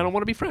them, then I don't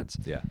want to be friends.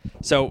 Yeah.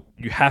 So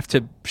you have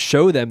to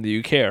show them that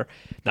you care,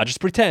 not just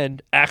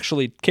pretend,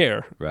 actually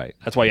care. Right.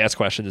 That's why you ask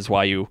questions, is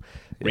why you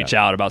reach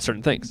out about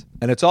certain things.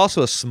 And it's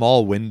also a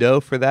small window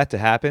for that to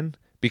happen,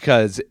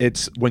 because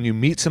it's when you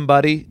meet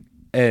somebody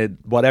at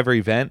whatever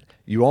event,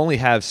 you only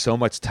have so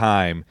much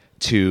time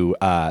to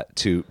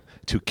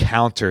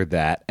counter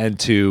that and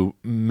to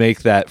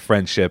make that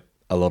friendship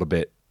a little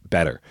bit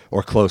better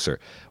or closer.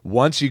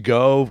 Once you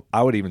go,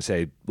 I would even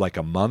say like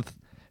a month,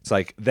 it's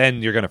like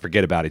then you're going to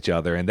forget about each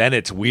other, and then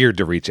it's weird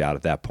to reach out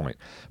at that point.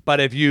 But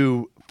if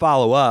you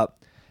follow up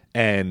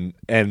and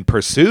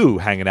pursue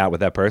hanging out with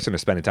that person or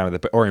spending time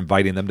with or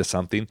inviting them to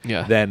something,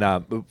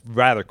 then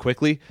rather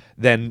quickly,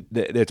 then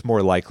it's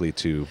more likely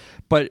to.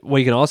 But what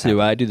you can also do,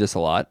 I do this a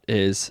lot,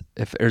 is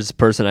if there's a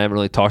person I haven't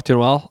really talked to in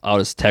a while, I'll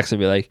just text and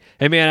be like,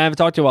 hey man, I haven't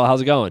talked to you in a while,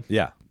 how's it going?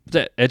 Yeah.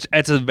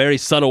 It's a very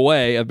subtle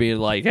way of being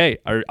like, hey,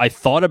 I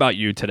thought about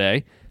you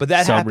today. But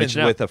that so happens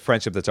with a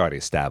friendship that's already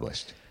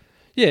established.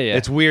 Yeah.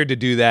 It's weird to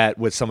do that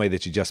with somebody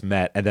that you just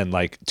met, and then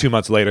like 2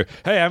 months later,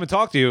 hey, I haven't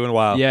talked to you in a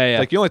while. Yeah. It's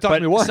like you only talked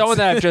to me once. Someone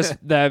that I've just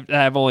that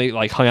I've only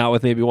like hung out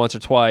with maybe once or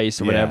twice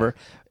or whatever.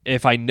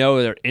 If I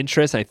know their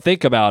interests, I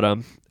think about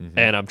them,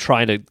 and I'm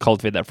trying to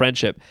cultivate that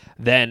friendship,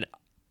 then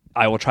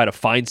I will try to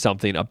find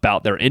something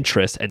about their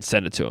interest and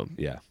send it to them.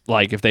 Yeah.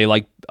 Like if they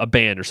like a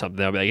band or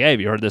something, I'll be like, hey,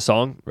 have you heard this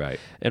song? Right.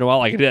 In a while.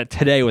 Like I did that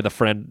today with a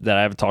friend that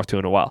I haven't talked to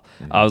in a while.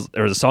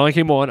 There was a song that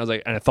came on, I was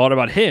like, and I thought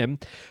about him.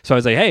 So I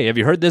was like, hey, have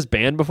you heard this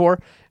band before?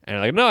 And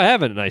they're like, no, I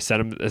haven't. And I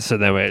sent him, so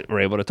then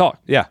we're able to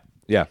talk. Yeah.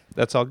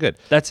 That's all good.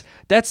 That's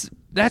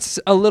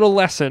a little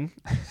lesson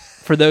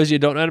for those of you who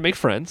don't know how to make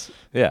friends.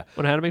 Yeah.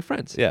 On how to make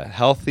friends. Yeah.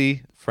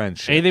 Healthy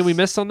friendships. Anything we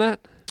missed on that?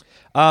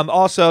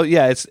 Also,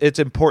 it's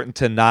important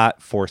to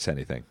not force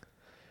anything.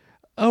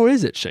 Oh,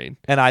 is it, Shane?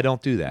 And I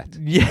don't do that.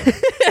 Yeah.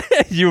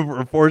 You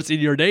were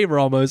forcing your neighbor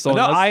almost on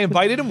No, us. I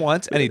invited him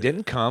once and he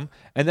didn't come.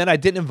 And then I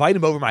didn't invite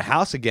him over my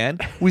house again.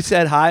 We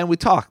said hi and we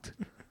talked.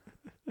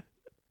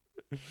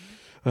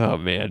 Oh,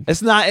 man.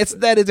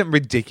 That isn't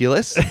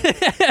ridiculous.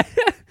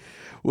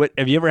 What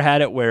have you ever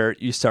had it where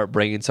you start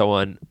bringing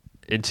someone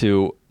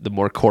into the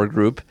more core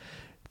group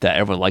that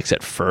everyone likes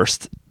at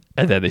first,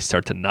 and then they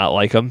start to not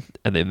like them,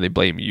 and then they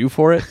blame you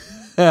for it?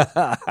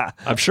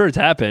 I'm sure it's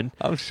happened.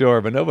 I'm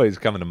sure, but nobody's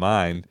coming to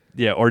mind.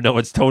 Yeah, or no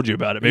one's told you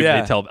about it. Maybe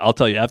Yeah. they tell. I'll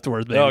tell you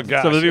afterwards. Maybe. Oh,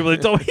 gosh. Some of the people they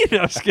told me. No,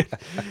 I'm just kidding.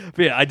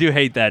 But yeah, I do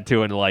hate that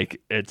too. And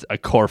like, it's a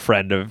core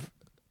friend of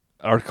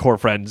our core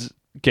friends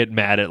get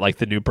mad at like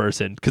the new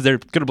person because they're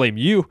gonna blame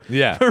you.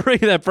 Yeah. For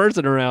bringing that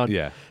person around.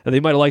 Yeah. And they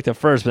might have liked it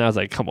first, but I was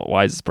like, come on,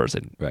 why is this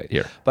person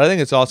here? But I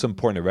think it's also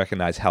important to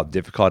recognize how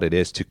difficult it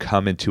is to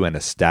come into an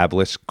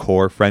established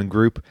core friend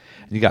group,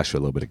 and you got to show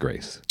a little bit of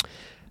grace.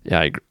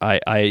 Yeah,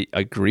 I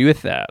agree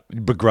with that.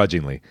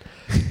 Begrudgingly.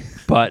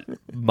 But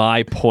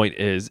my point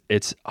is,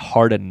 it's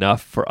hard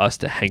enough for us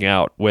to hang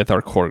out with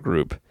our core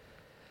group.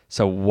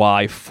 So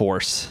why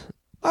force?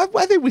 I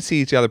think we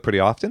see each other pretty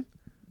often.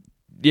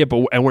 Yeah,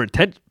 but we're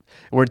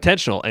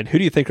intentional. And who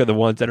do you think are the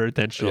ones that are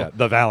intentional? Yeah,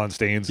 the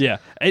Vallensteins. Yeah.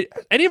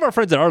 Any of our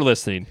friends that are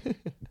listening,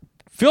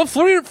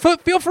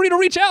 feel free to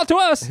reach out to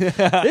us.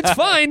 It's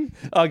fine.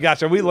 Oh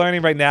gosh, are we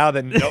learning right now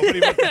that nobody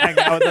wants to hang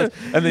out with us,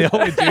 and they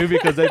only do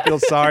because they feel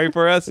sorry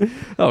for us?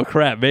 Oh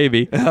crap,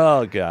 maybe.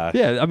 Oh gosh.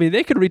 Yeah, I mean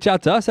they could reach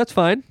out to us. That's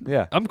fine.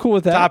 Yeah, I'm cool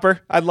with that.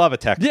 Topper, I'd love a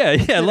text. Yeah,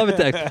 I love a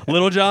text.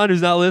 Little John,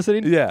 who's not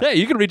listening. Yeah. Hey,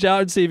 you can reach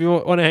out and see if you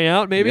want to hang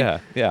out. Maybe. Yeah.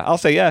 I'll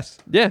say yes.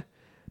 Yeah.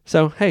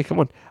 So hey,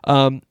 come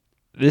on.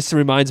 This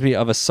reminds me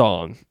of a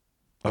song.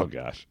 Oh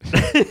gosh.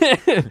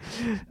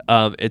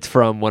 It's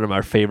from one of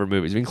our favorite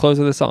movies. We can close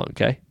with a song,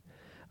 okay?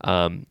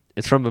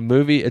 It's from a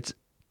movie. It's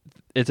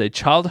a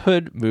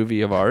childhood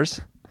movie of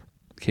ours.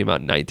 Came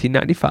out in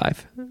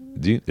 1995.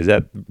 Is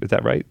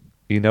that right?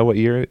 You know what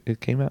year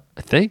it came out?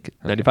 I think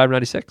 95,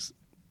 96.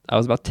 I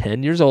was about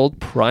 10 years old,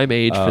 prime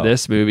age for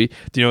this movie.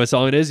 Do you know what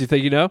song it is? You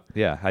think you know?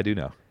 Yeah, I do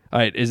know. All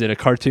right, is it a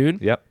cartoon?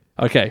 Yep.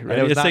 Okay, And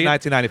ready it was to not sing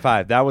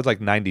 1995. That was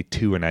like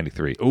 92 or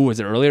 93. Oh,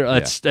 is it earlier?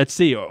 Let's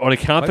see. On the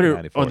count of Might be three,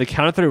 94. on the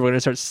count of three, we're gonna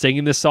start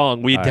singing this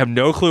song. We All right. have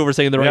no clue we're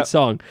singing the right Yep.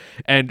 song,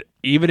 and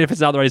even if it's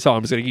not the right song,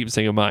 I'm just gonna keep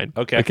singing mine.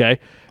 Okay. Okay.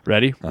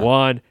 Ready?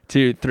 1,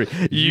 2, 3.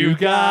 You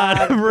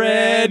got a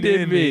friend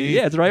in me.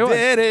 Yeah, it's the right one.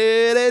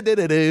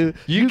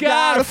 You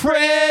got a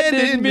friend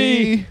in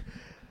me.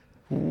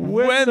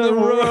 When the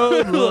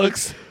road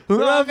looks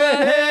rough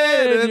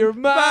ahead and you're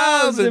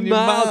miles and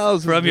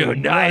miles from your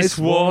nice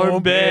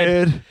warm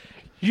bed,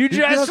 you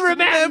just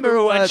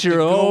remember what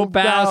your old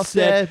pal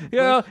said. You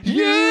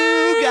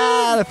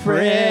got a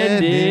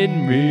friend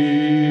in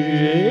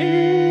me.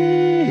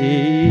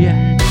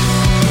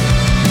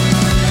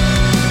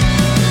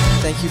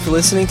 Thank you for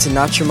listening to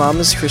Not Your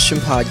Mama's Christian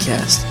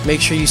Podcast. Make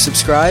sure you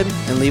subscribe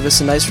and leave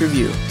us a nice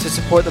review. To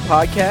support the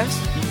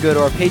podcast, you can go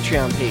to our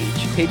Patreon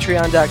page,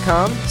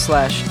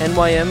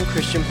 patreon.com/NYM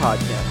Christian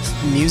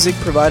Podcast. Music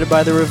provided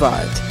by The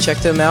Revived. Check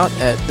them out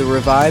at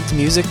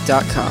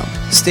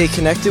therevivedmusic.com. Stay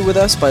connected with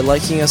us by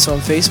liking us on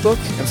Facebook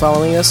and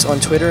following us on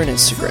Twitter and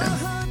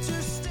Instagram.